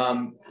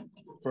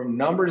 From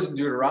Numbers and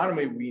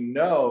Deuteronomy, we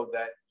know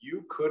that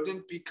you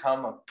couldn't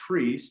become a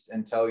priest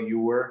until you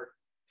were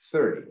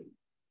 30.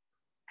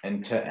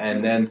 And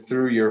then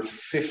through your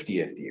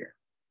 50th year.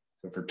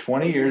 So for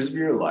 20 years of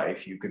your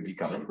life, you could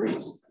become a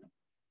priest.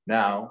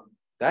 Now,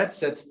 that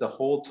sets the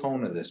whole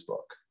tone of this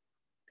book.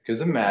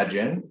 Because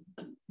imagine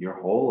your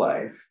whole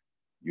life,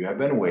 you have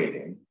been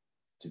waiting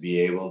to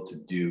be able to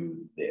do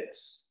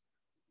this.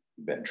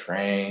 You've been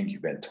trained,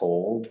 you've been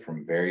told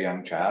from a very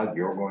young child,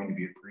 you're going to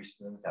be a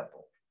priest in the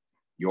temple.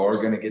 You're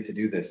going to get to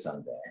do this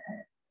someday.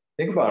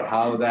 Think about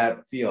how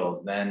that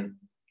feels then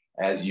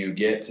as you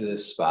get to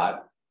this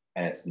spot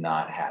and it's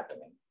not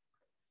happening.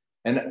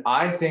 And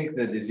I think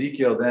that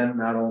Ezekiel then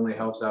not only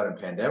helps out in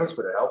pandemics,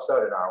 but it helps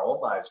out in our own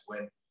lives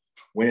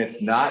when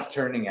it's not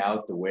turning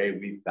out the way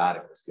we thought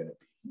it was going to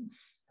be,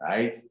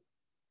 right?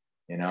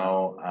 You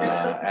know,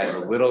 as a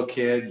little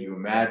kid, you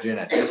imagine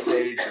at this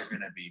age, you're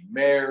going to be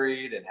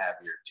married and have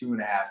your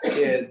 2.5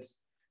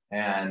 kids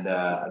and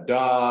a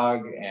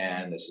dog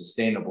and a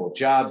sustainable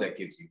job that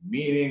gives you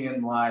meaning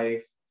in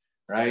life,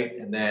 right?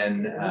 And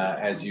then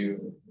as you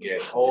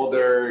get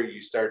older,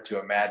 you start to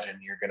imagine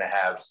you're going to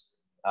have,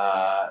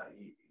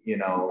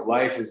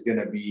 life is going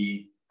to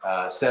be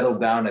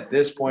settled down at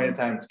this point in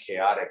time. It's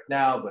chaotic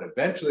now, but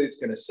eventually it's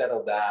going to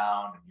settle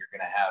down and you're going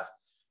to have,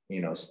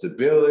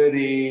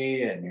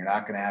 stability, and you're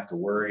not going to have to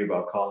worry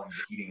about calling the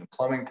heating and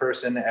plumbing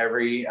person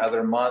every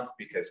other month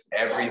because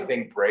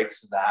everything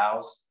breaks in the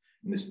house.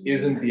 And this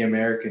isn't the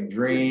American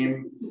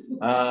dream.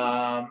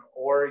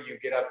 Or you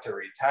get up to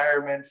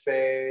retirement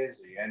phase,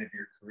 or you end of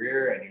your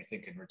career and you're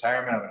thinking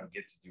retirement, I'm going to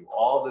get to do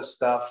all this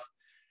stuff.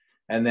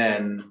 And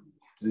then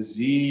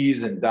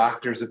disease and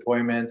doctor's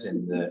appointments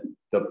and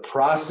the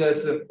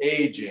process of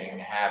aging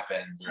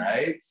happens,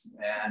 right?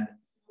 And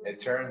it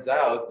turns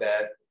out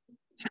that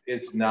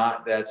it's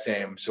not that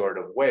same sort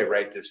of way,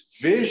 right? There's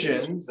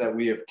visions that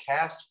we have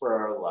cast for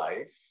our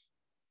life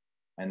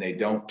and they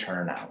don't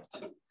turn out.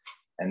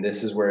 And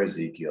this is where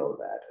Ezekiel is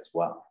at as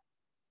well.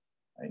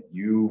 Right?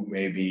 You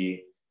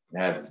maybe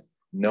have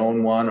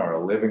known one or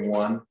a living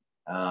one,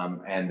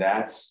 and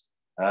that's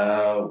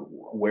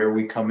where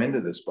we come into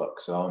this book.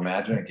 So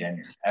imagine again,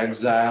 you're in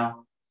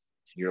exile,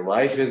 your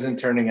life isn't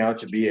turning out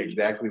to be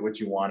exactly what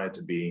you want it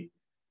to be,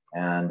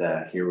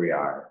 and here we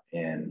are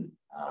in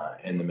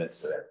the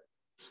midst of it.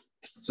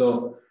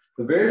 So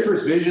the very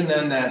first vision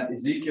then that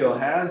Ezekiel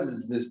has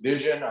is this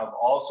vision of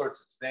all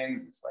sorts of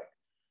things. It's like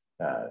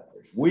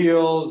there's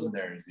wheels and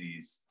there's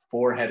these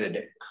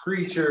 4-headed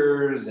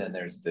creatures and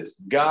there's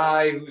this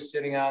guy who's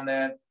sitting on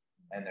that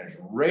and there's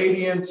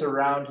radiance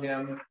around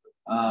him.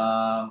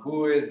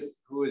 Who is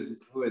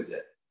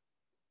it?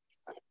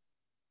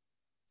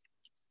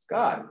 It's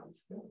God,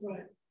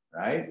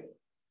 right?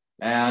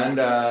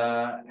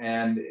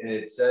 And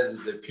it says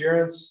the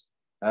appearance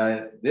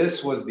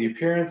This was the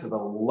appearance of the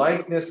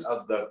likeness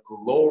of the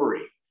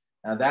glory.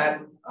 Now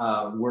that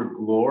word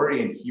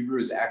glory in Hebrew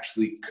is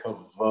actually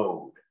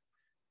kavod,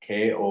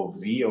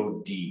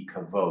 K-O-V-O-D,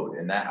 kavod.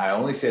 And that I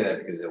only say that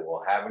because it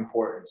will have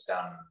importance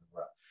down the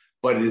road.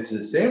 But it's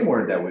the same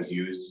word that was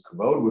used.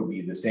 Kavod would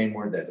be the same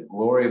word that the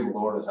glory of the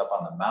Lord was up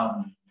on the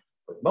mountain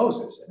with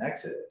Moses in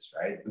Exodus,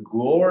 right? The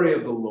glory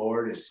of the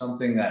Lord is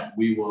something that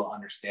we will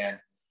understand.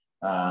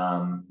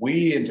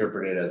 We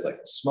interpret it as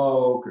like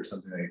smoke or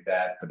something like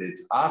that, but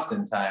it's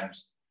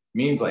oftentimes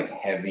means like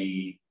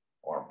heavy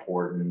or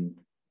important.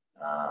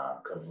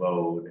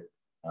 Kavod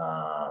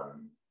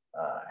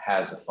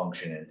has a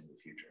function into the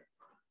future.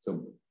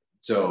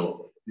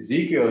 So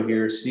Ezekiel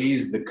here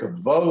sees the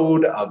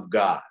kavod of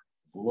God,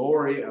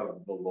 glory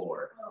of the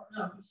Lord.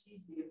 No, he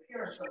sees the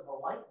appearance of the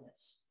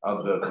likeness.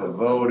 Of the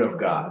kavod of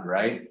God,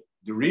 right?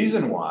 The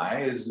reason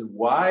why is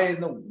why in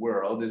the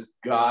world is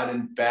God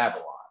in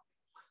Babylon?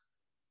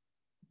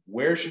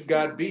 Where should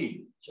God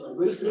be?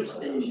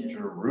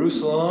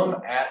 Jerusalem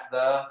at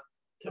the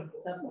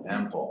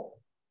temple.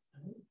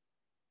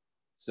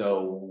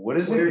 So what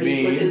does it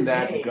mean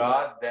that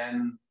God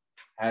then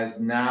has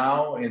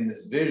now in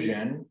this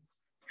vision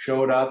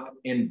showed up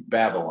in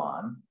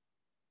Babylon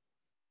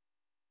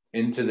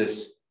into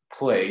this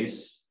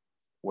place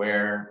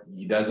where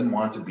he doesn't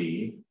want to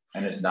be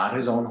and it's not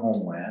his own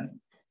homeland,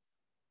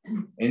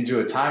 into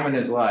a time in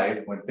his life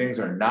when things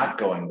are not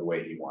going the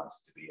way he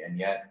wants it to be, and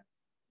yet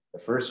the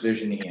first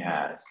vision he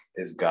has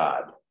is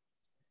God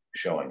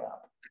showing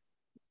up.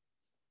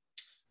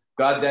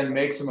 God then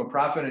makes him a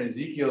prophet, and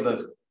Ezekiel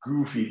does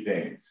goofy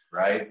things,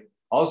 right?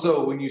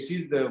 Also, when you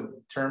see the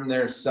term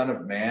there, son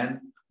of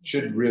man,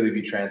 should really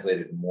be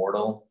translated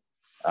mortal.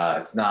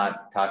 It's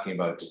not talking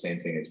about the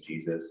same thing as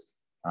Jesus.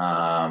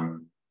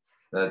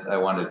 That I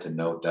wanted to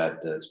note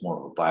that it's more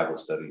of a Bible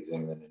study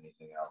thing than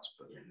anything else.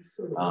 But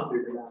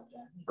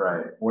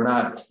right,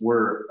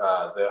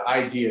 the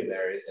idea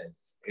there isn't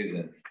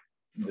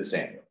the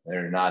same.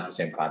 They're not the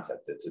same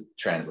concept. It's a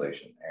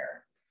translation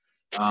error.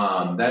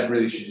 That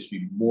really should just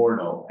be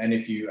mortal. And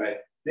if you, I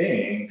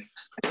think,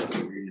 if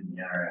you read in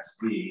the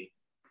NRSV,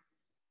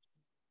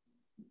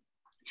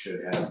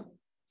 should have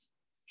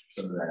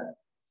some of that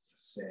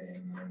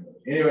same language.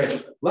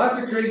 Anyway,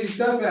 lots of crazy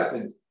stuff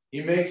happens.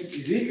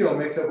 Ezekiel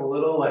makes up a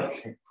little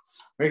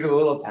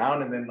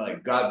town, and then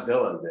like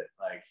Godzilla's it.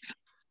 Like,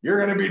 you're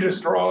gonna be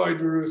destroyed,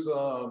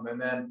 Jerusalem. And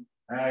then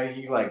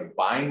he like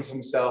binds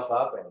himself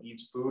up and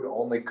eats food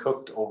only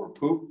cooked over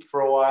poop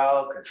for a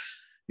while because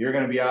you're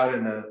gonna be out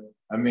in the.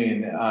 I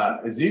mean,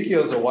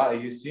 Ezekiel's a while.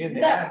 You see in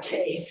the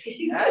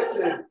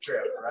acid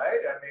trip, right?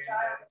 I mean,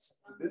 this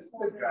is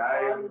the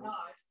guy.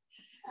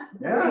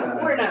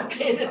 Yeah, we're not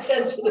paying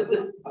attention to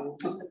this.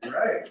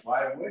 Right?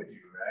 Why would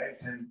you, right?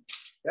 And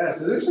yeah,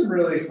 so there's some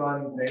really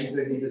fun things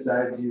that he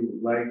decides he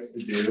likes to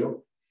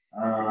do.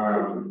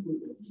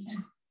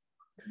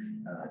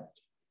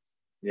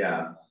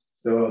 Yeah.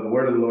 So the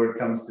word of the Lord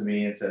comes to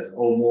me and says,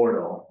 "O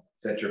mortal,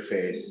 set your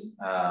face."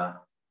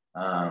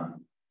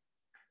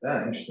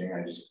 Interesting.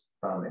 I just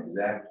found the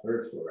exact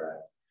verse we're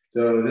at.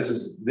 So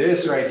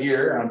this right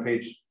here on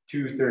page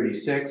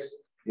 236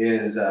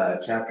 is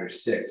chapter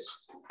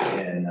 6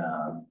 in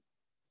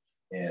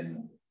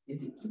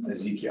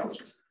Ezekiel.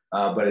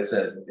 But it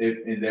says,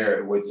 there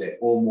it would say,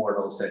 "O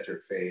mortal, set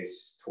your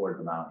face toward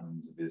the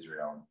mountains of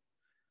Israel."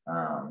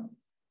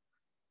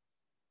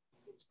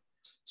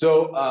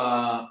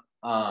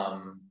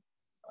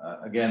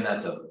 Again,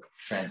 that's a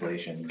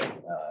translation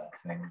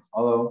thing.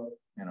 Although,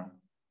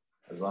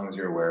 as long as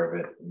you're aware of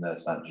it, and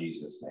that's not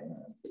Jesus' thing,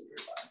 you're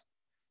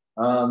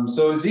fine.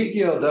 So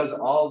Ezekiel does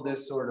all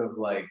this sort of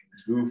like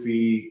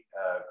goofy,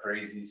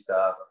 crazy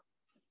stuff,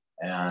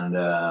 and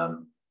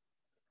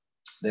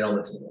they don't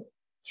listen to it.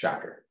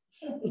 Shocker.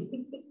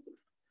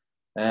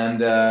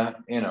 And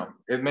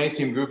it may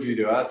seem goofy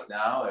to us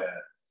now,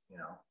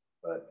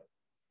 but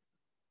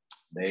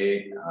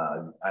they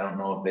I don't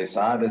know if they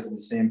saw it as the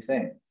same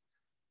thing.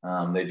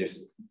 They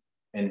just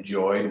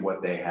enjoyed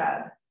what they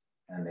had,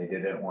 and they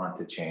didn't want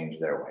to change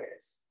their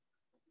ways.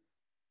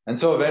 And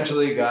so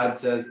eventually God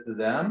says to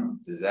them,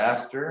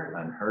 disaster,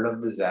 unheard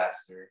of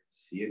disaster,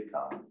 see it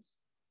comes.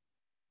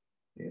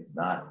 It's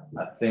not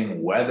a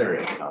thing whether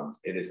it comes,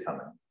 it is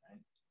coming.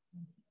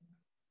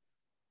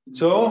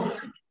 So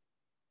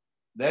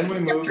then we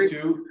move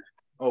to,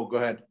 go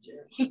ahead.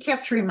 He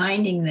kept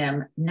reminding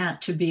them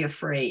not to be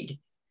afraid.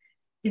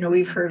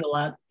 We've heard a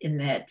lot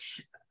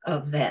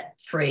of that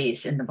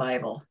phrase in the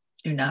Bible,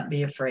 do not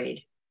be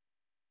afraid.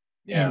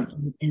 Yeah.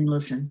 And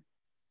listen.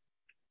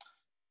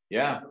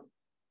 Yeah.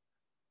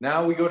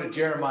 Now we go to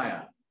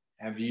Jeremiah.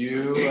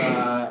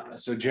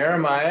 So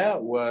Jeremiah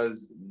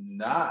was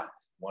not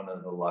one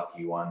of the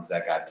lucky ones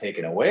that got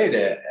taken away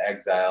to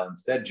exile.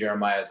 Instead,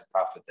 Jeremiah is a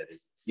prophet that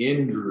is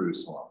in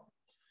Jerusalem.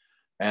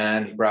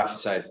 And he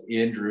prophesies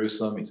in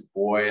Jerusalem. He's a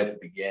boy at the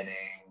beginning.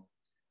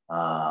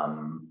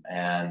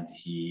 And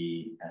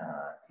he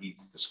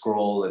eats the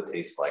scroll that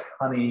tastes like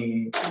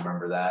honey.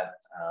 Remember that?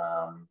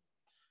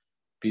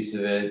 piece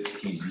of it.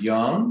 He's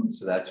young,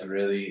 so that's a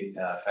really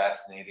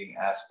fascinating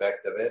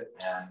aspect of it,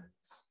 and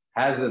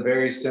has a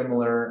very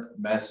similar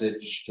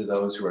message to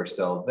those who are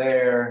still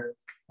there.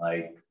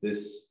 Like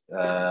this,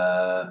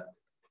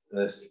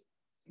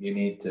 you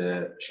need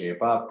to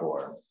shape up,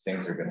 or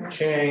things are going to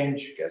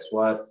change. Guess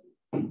what?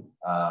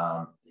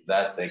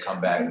 That they come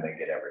back and they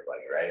get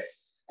everybody, right?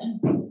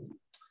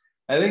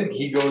 I think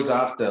he goes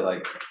off to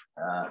like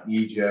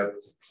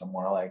Egypt,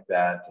 somewhere like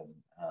that. And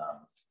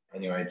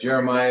anyway,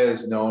 Jeremiah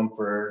is known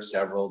for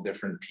several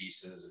different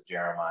pieces of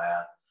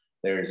Jeremiah.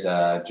 There's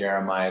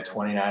Jeremiah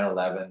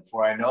 29:11.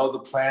 For I know the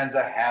plans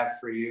I have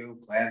for you,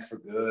 plans for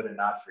good and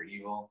not for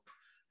evil,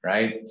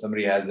 right?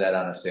 Somebody has that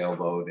on a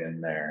sailboat in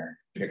their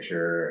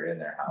picture in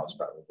their house,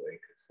 probably,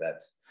 because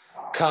that's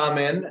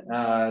common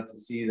to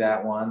see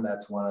that one.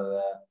 That's one of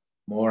the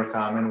more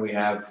common. We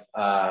have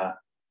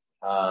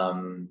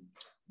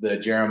the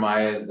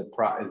Jeremiah is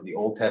the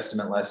Old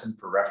Testament lesson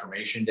for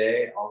Reformation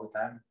Day all the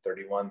time,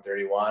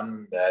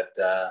 31:31, that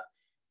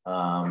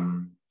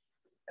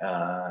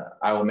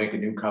I will make a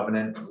new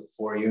covenant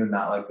for you,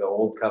 not like the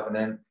old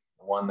covenant,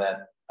 the one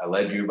that I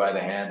led you by the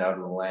hand out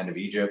of the land of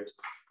Egypt.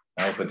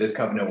 Right? But this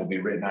covenant will be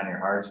written on your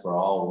hearts, for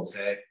all will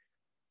say,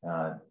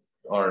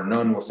 or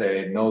none will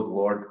say, know the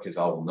Lord, because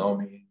all will know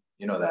me.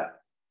 You know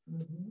that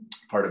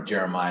part of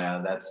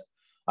Jeremiah. That's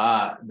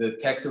the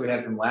text that we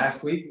had from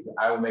last week.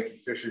 I will make you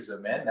fishers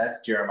of men. That's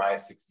Jeremiah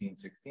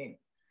 16:16.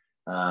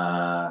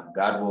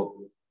 God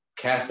will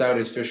cast out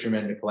his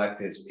fishermen to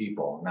collect his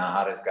people. Now,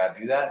 how does God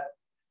do that?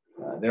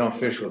 They don't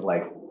fish with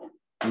like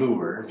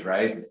lures,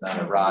 right? It's not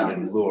a rod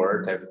and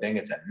lure type of thing.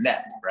 It's a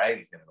net, right?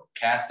 He's going to go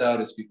cast out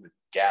his people,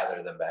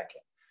 gather them back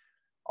in.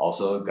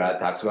 Also, God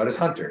talks about his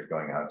hunters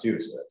going out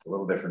too, so that's a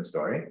little different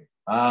story.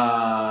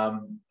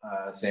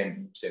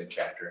 Same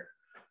chapter.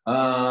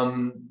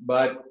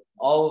 But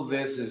all of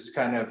this is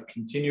kind of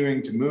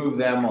continuing to move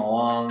them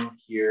along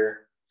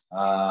here.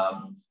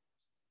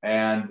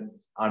 And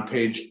on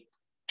page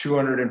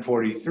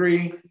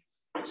 243,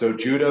 so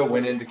Judah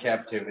went into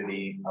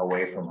captivity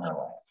away from her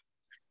land.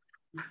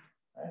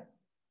 Right?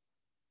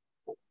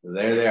 So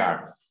there they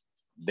are.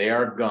 They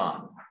are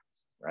gone,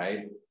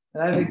 right?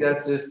 And I think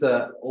that's just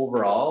the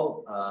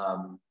overall.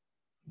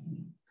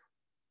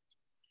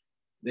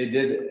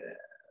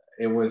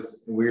 It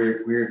was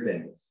weird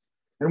things.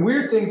 And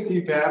weird things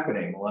keep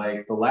happening.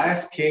 Like the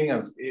last king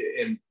in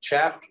the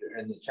chapter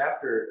in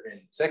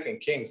 2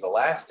 Kings, the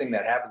last thing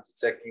that happens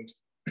in 2 Kings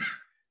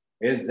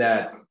is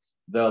that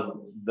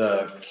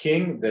the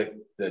king,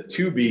 the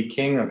to-be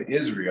king of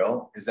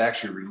Israel, is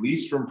actually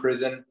released from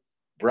prison,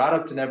 brought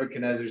up to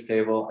Nebuchadnezzar's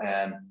table,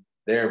 and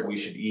there we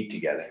should eat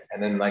together.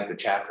 And then like the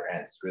chapter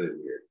ends. It's really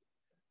weird,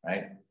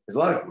 right? There's a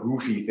lot of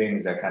goofy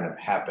things that kind of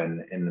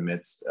happen in the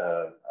midst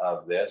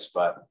of this,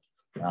 but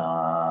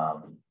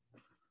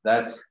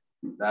that's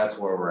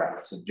where we're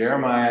at. So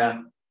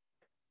Jeremiah,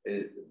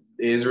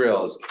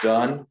 Israel is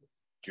done.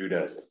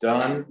 Judah is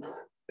done.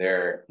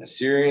 The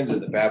Assyrians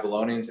and the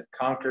Babylonians have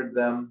conquered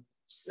them.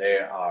 They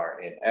are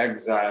in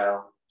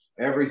exile.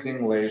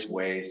 Everything lays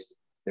waste.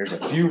 There's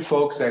a few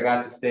folks that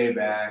got to stay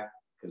back,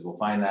 because we'll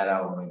find that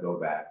out when we go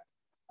back.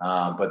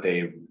 But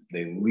they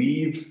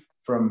leave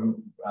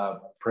from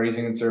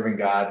praising and serving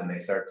God, and they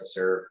start to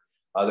serve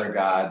other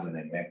gods, and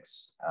they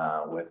mix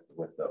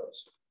with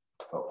those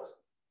folks.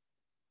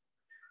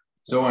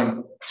 So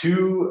on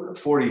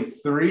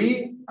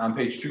 243, on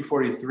page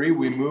 243,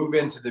 we move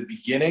into the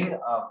beginning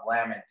of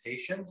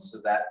Lamentations. So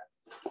that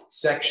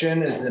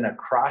section is an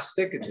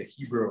acrostic. It's a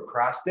Hebrew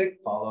acrostic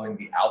following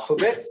the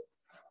alphabet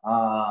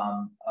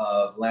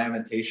of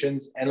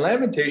Lamentations. And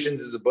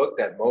Lamentations is a book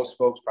that most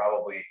folks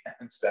probably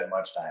haven't spent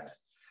much time in.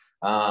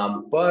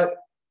 But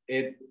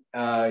it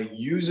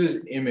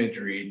uses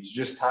imagery to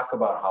just talk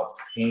about how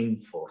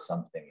painful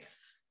something is.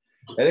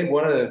 I think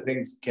one of the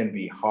things can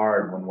be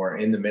hard when we're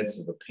in the midst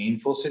of a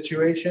painful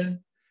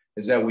situation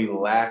is that we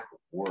lack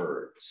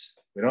words.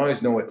 We don't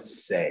always know what to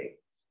say,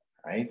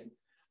 right?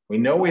 We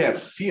know we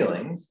have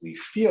feelings, we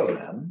feel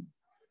them.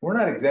 We're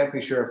not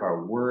exactly sure if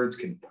our words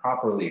can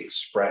properly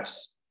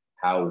express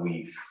how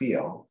we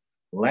feel.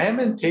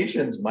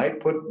 Lamentations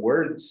might put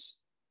words,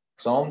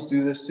 Psalms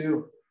do this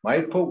too,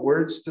 might put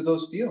words to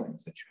those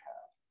feelings that you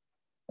have.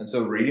 And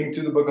so reading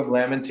through the book of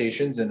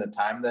Lamentations in a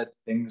time that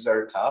things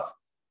are tough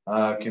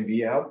can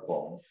be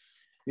helpful.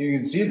 You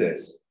can see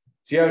this.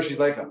 See how she's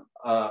like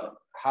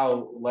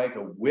how like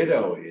a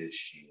widow is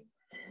she,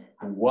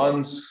 who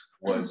once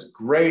was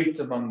great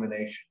among the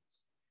nations.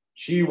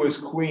 She was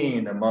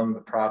queen among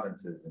the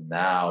provinces, and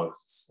now is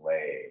a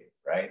slave,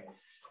 right?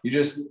 You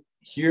just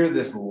hear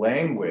this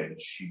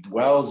language. She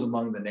dwells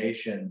among the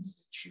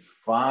nations. She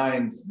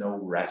finds no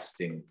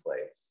resting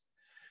place.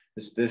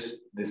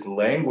 This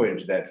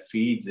language that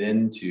feeds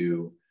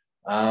into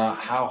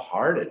how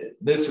hard it is.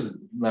 This is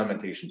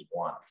Lamentations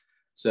 1.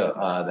 So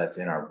that's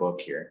in our book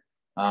here.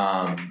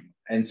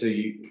 And so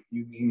you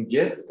can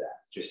get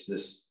that, just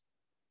this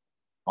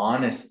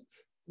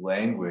honest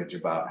language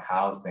about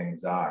how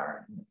things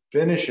are.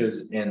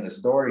 Finishes in the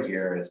story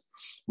here is,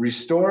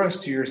 restore us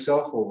to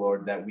yourself, O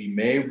Lord, that we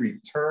may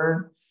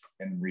return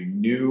and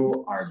renew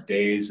our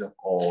days of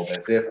old,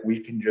 as if we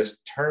can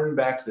just turn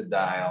back the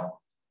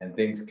dial and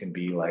things can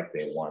be like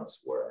they once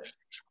were.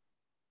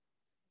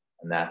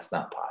 And that's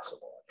not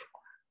possible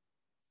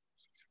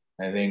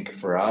anymore. I think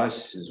for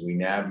us, as we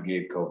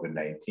navigate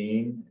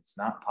COVID-19, it's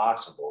not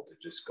possible to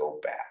just go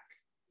back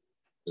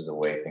to the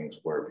way things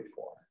were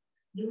before.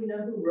 Do we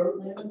know who wrote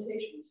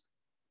Lamentations?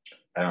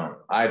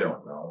 I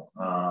don't know.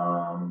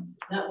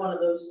 Not one of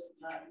those,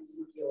 not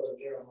Ezekiel or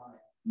Jeremiah.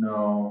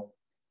 No,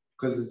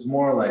 because it's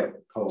more like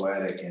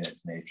poetic in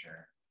its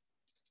nature.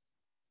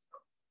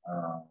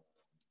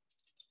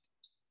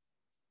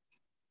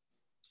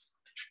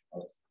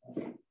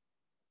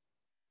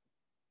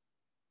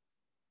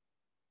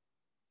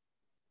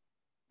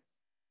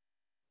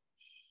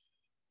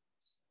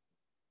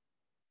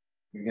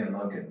 You can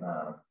look at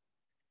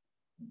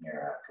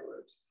here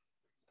afterwards.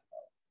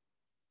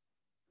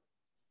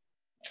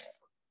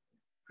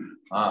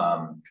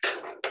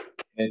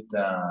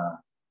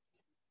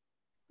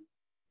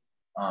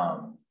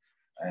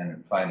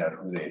 And find out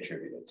who they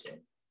attribute it to.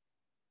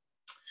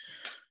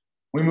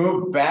 We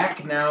move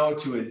back now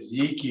to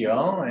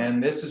Ezekiel,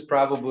 and this is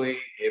probably,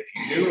 if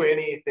you knew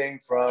anything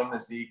from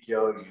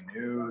Ezekiel, you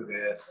knew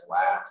this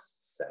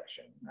last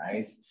section,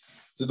 right?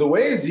 So the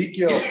way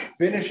Ezekiel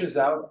finishes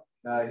out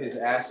his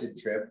acid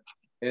trip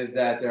is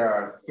that there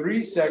are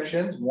 3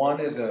 sections.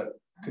 One is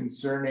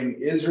concerning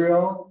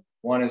Israel,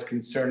 one is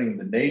concerning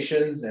the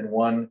nations, and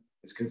one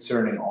is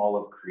concerning all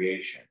of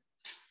creation.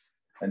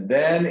 And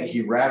then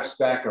he wraps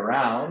back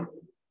around,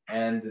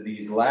 and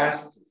these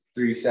last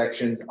 3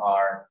 sections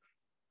are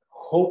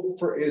hope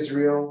for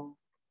Israel,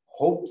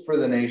 hope for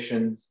the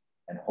nations,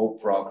 and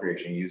hope for all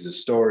creation. He uses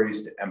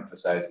stories to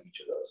emphasize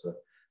each of those. So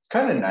it's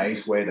kind of a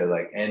nice way to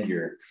like end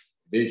your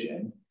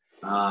vision,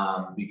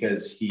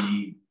 because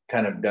he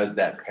kind of does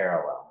that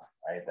parallel,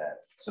 right?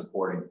 That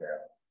supporting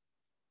parallel.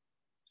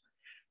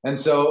 And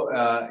so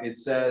it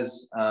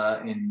says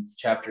in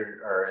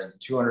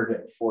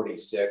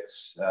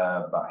 246,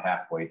 about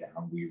halfway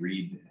down, we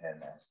read in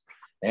this.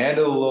 The hand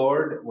of the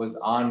Lord was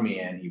on me,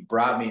 and he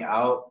brought me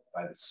out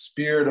by the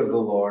Spirit of the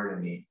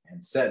Lord, and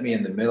set me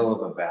in the middle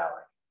of a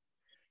valley.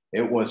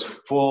 It was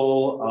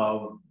full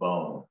of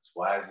bones.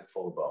 Why is it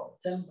full of bones?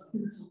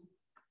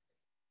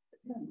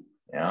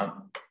 Yeah,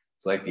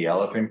 it's like the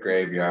elephant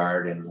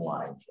graveyard in the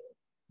Lion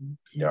King.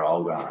 They're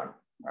all gone,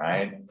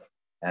 right?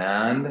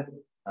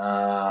 And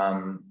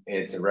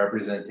it's a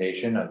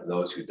representation of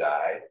those who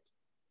died,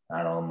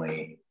 not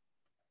only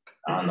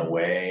on the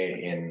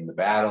way in the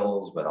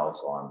battles, but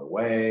also on the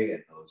way,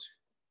 and those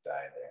who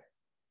died there.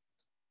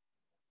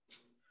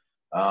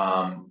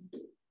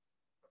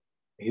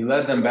 He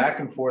led them back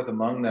and forth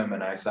among them,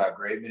 and I saw a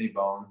great many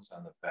bones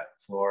on the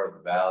floor of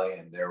the valley,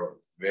 and they were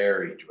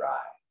very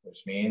dry,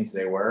 which means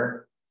they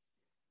were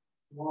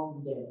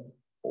Long dead.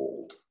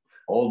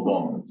 Old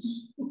bones.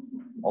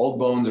 Old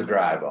bones are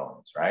dry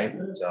bones, right?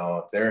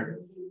 So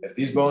if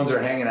these bones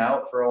are hanging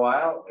out for a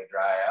while, they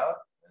dry out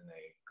and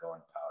they go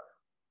in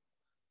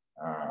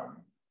powder.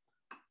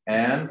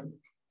 And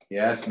he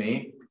asked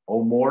me,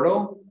 "O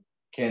mortal,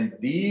 can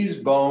these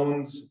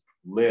bones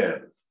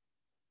live?"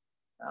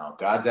 Now,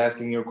 God's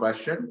asking you a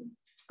question.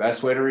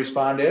 Best way to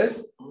respond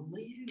is,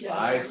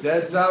 I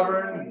said,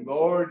 Sovereign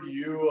Lord,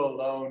 you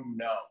alone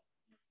know.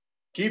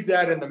 Keep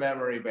that in the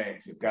memory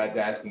banks if God's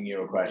asking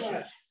you a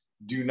question.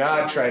 Do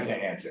not try to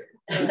answer.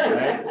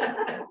 Right?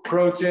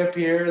 Pro tip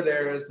here,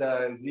 there's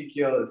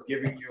Ezekiel is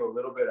giving you a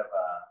little bit of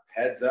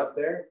a heads up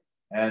there.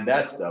 And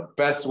that's the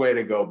best way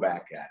to go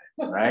back at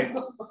it, right?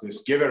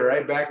 Just give it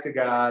right back to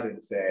God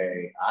and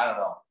say, I don't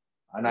know.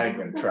 I'm not even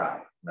going to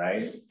try,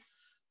 right?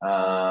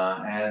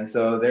 And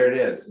so there it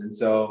is. And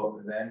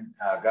so then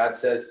God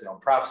says,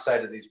 prophesy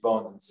to these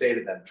bones and say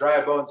to them,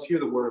 dry bones, hear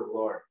the word of the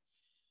Lord.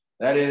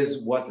 That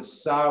is what the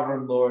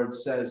sovereign Lord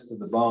says to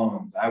the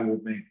bones. I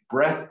will make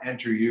breath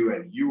enter you,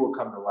 and you will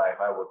come to life.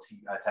 I will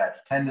attach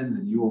tendons,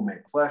 and you will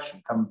make flesh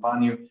and come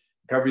upon you,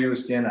 cover you with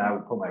skin. I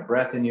will put my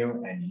breath in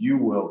you, and you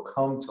will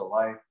come to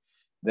life.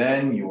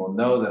 Then you will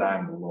know that I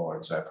am the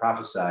Lord. So I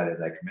prophesied as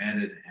I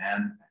commanded,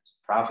 and as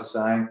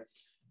prophesying,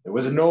 there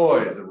was a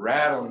noise, a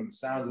rattling, the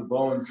sounds of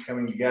bones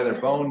coming together,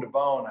 bone to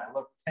bone. I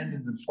looked,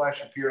 tendons and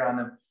flesh appeared on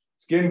them.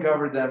 Skin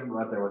covered them,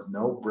 but there was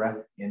no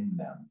breath in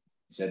them.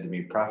 He said to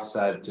me,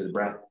 prophesy to the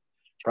breath.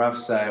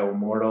 Prophesy, O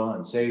mortal,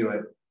 and say to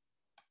it,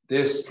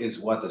 this is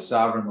what the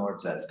sovereign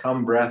Lord says.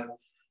 Come, breath,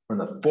 from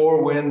the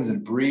 4 winds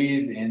and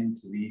breathe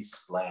into these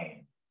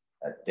slain,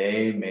 that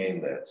they may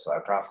live. So I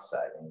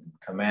prophesied and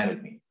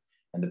commanded me.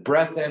 And the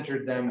breath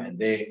entered them, and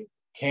they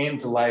came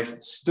to life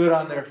and stood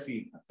on their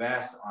feet, a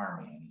vast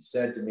army. And he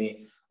said to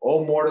me,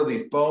 O mortal,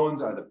 these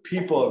bones are the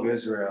people of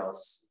Israel.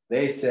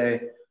 They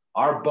say,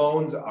 our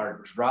bones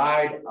are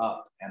dried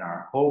up, and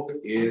our hope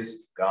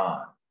is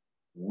gone.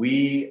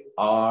 We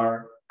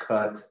are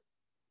cut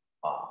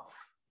off.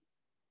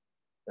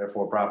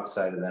 Therefore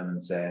prophesy to them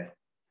and say,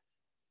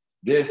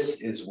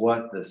 this is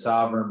what the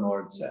sovereign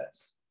Lord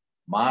says.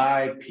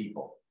 My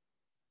people,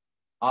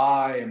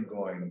 I am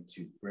going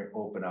to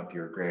open up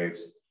your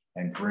graves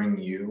and bring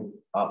you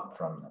up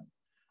from them.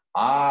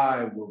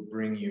 I will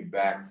bring you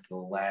back to the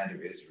land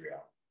of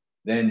Israel.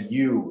 Then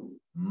you,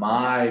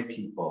 my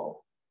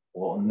people,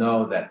 will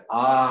know that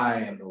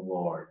I am the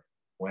Lord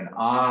when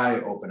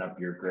I open up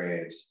your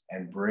graves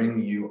and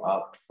bring you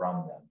up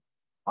from them.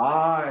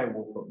 I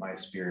will put my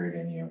spirit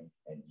in you,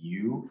 and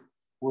you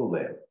will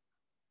live,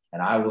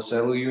 and I will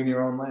settle you in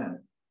your own land.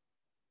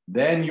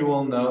 Then you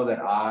will know that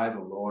I, the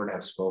Lord,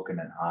 have spoken,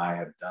 and I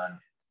have done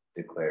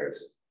it,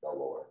 declares the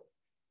Lord.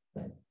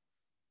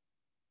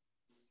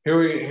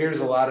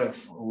 Here's a lot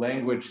of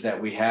language that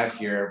we have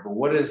here, but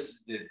what is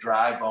the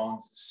dry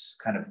bones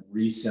kind of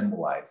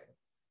re-symbolizing?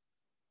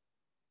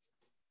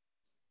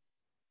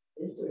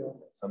 Israel.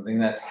 Something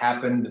that's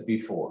happened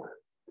before.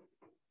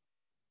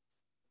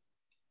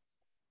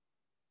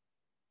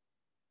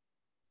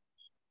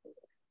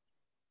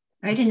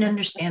 I didn't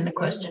understand the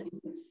question.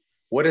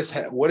 What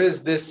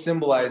is this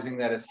symbolizing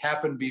that has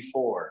happened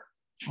before?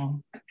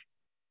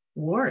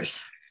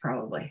 Wars,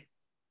 probably.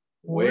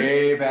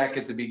 Way back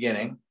at the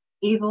beginning.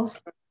 Evil.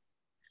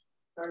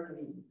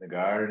 The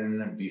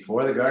garden,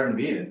 before the Garden of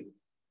Eden.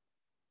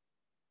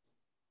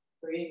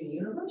 Creating the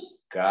universe?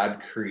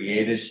 God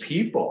created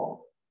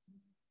people,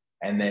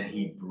 and then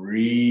he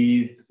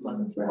breathed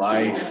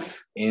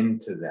life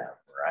into them,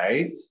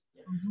 right?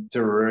 Mm-hmm.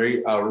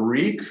 To a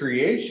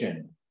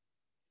recreation,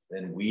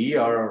 then we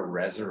are a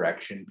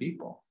resurrection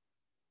people.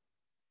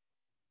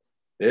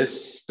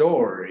 This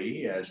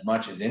story, as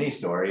much as any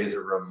story, is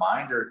a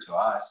reminder to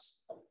us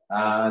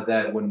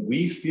that when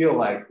we feel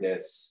like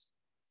this,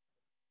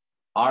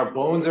 our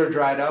bones are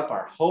dried up,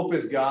 our hope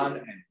is gone,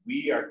 and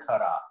we are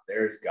cut off.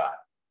 There's God.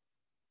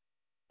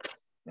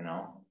 You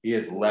know, he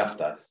has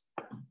left us.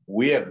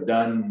 We have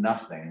done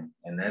nothing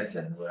in this,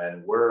 and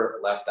when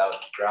we're left out to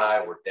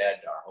dry, we're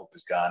dead, our hope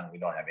is gone, we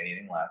don't have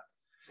anything left.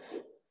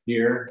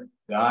 Here,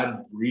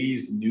 God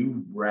breathes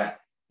new breath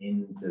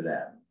into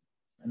them.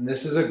 And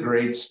this is a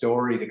great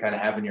story to kind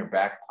of have in your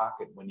back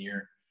pocket when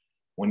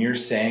you're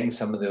saying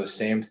some of those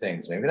same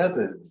things. Maybe not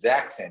the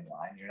exact same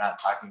line. You're not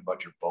talking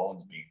about your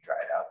bones being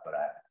dried up, but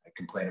I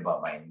complain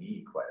about my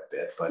knee quite a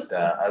bit. But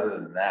other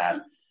than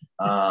that,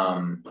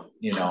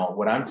 you know,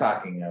 what I'm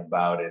talking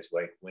about is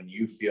like when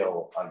you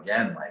feel,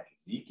 again, like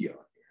Ezekiel here.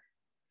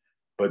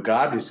 But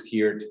God is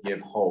here to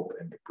give hope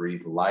and to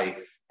breathe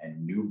life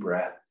and new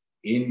breath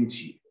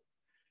into you.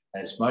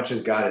 As much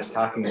as God is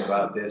talking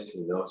about this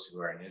to those who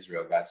are in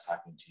Israel, God's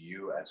talking to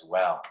you as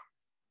well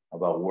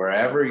about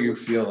wherever you're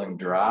feeling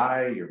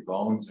dry, your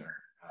bones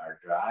are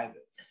dry.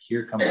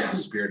 Here comes the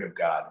Spirit of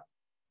God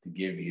to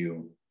give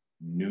you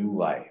new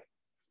life.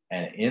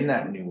 And in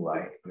that new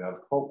life, you have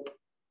hope,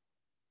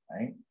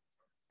 right?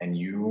 And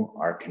you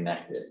are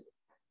connected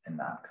and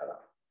not cut off.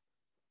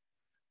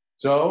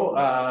 So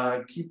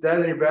keep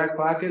that in your back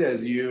pocket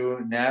as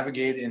you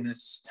navigate in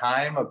this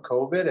time of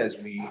COVID, as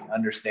we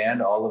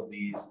understand all of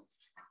these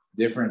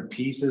different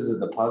pieces of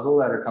the puzzle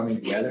that are coming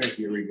together.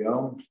 Here we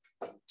go.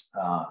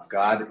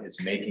 God is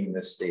making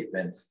this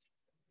statement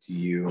to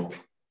you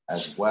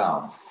as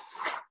well.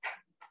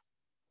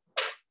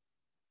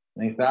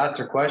 Any thoughts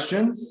or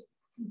questions?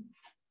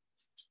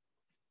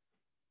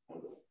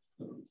 All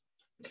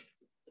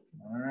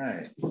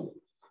right.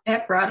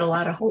 That brought a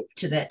lot of hope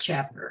to that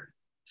chapter.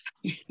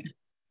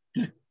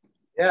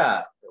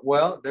 Yeah,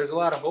 well, there's a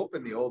lot of hope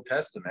in the Old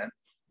Testament.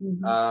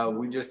 Mm-hmm.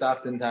 We just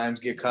oftentimes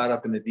get caught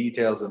up in the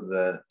details of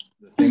the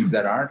things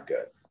that aren't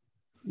good.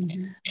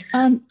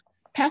 Mm-hmm.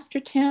 Pastor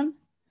Tim,